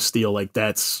Man of Steel, like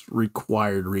that's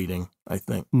required reading, I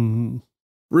think.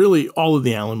 Really, all of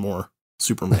the Alan Moore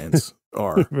Supermans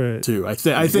are too. I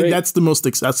think that's the most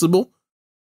accessible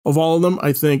of all of them.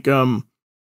 I think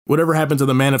whatever happened to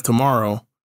the Man of Tomorrow,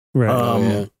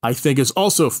 I think is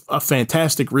also a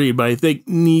fantastic read, but I think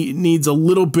needs a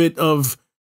little bit of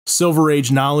Silver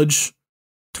Age knowledge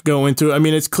to go into. I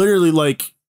mean, it's clearly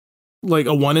like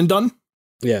a one and done.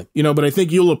 Yeah. You know, but I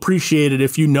think you'll appreciate it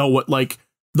if you know what like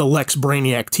the Lex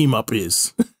Brainiac team up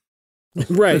is.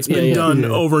 Right. It's been done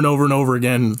over and over and over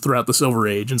again throughout the Silver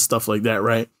Age and stuff like that,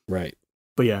 right? Right.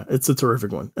 But yeah, it's a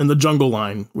terrific one. And the Jungle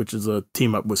Line, which is a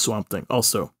team up with Swamp Thing,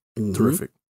 also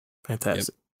terrific.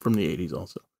 Fantastic. From the 80s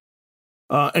also.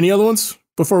 Any other ones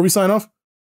before we sign off?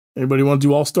 Anybody want to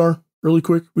do All-Star really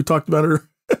quick? We talked about it.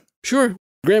 Sure.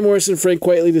 Grant Morrison and Frank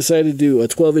Quitely decided to do a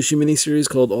 12-issue miniseries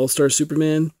called All-Star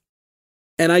Superman.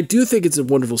 And I do think it's a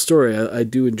wonderful story. I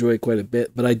do enjoy it quite a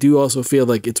bit, but I do also feel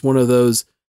like it's one of those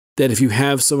that if you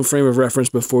have some frame of reference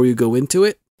before you go into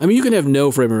it, I mean, you can have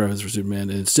no frame of reference for Superman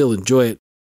and still enjoy it.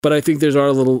 But I think there's a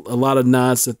lot of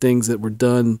nods to things that were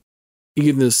done either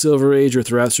in the Silver Age or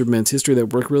throughout Superman's history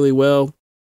that work really well.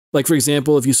 Like, for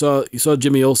example, if you saw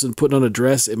Jimmy Olsen putting on a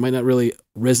dress, it might not really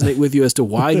resonate with you as to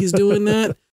why he's doing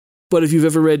that. But if you've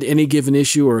ever read any given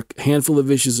issue or a handful of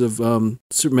issues of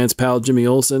Superman's pal, Jimmy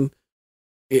Olsen,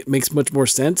 it makes much more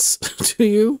sense to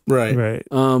you. Right.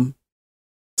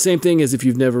 Same thing as if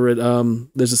you've never read,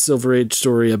 there's a Silver Age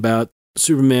story about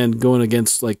Superman going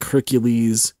against like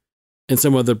Hercules and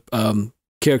some other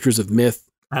characters of myth.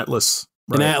 Atlas.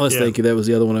 Right. And Atlas, thank you. That was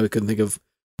the other one I couldn't think of.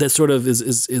 That sort of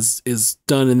is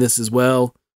done in this as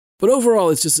well. But overall,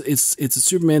 it's a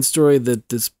Superman story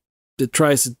that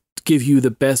tries to give you the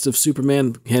best of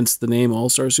Superman, hence the name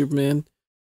All-Star Superman.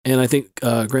 And I think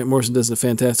Grant Morrison does a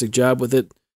fantastic job with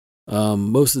it.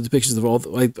 Most of the depictions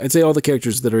of I'd say all the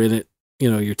characters that are in it, you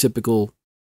know, your typical,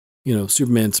 you know,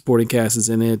 Superman supporting cast is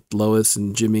in it. Lois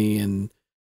and Jimmy and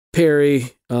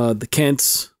Perry, the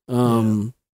Kents.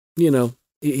 You know,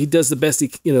 he does the best he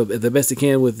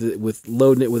can with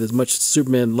loading it with as much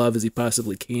Superman love as he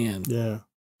possibly can. Yeah.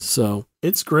 So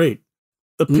it's great.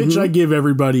 The pitch I give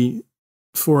everybody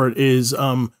for it is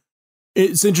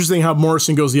it's interesting how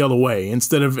Morrison goes the other way.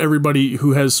 Instead of everybody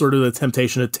who has sort of the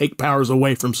temptation to take powers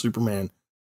away from Superman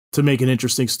to make an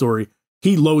interesting story,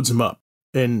 he loads him up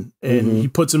and he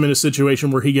puts him in a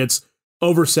situation where he gets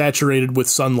oversaturated with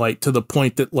sunlight to the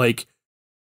point that like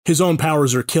his own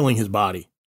powers are killing his body.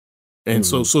 And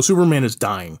so Superman is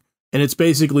dying. And it's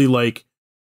basically like,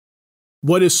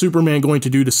 what is Superman going to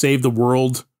do to save the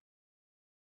world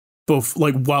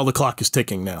while the clock is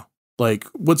ticking now? Like,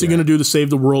 what's he going to do to save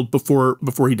the world before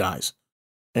he dies?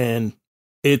 And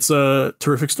it's a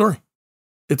terrific story.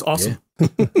 It's awesome.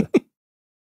 Yeah.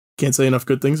 Can't say enough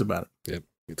good things about it. Yep.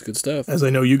 It's good stuff. As I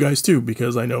know you guys too,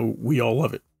 because I know we all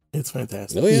love it. It's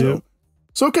fantastic. Oh, yeah.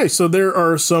 So okay. So there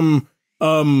are some,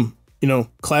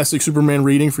 classic Superman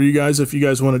reading for you guys if you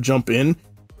guys want to jump in,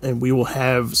 and we will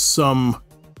have some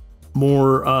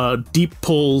more deep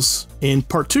pulls in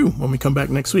part 2 when we come back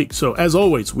next week. So as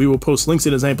always, we will post links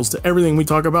and examples to everything we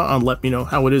talk about on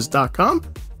letmeknowhowitis.com.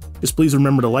 Just please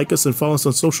remember to like us and follow us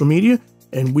on social media,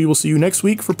 and we will see you next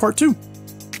week for part 2.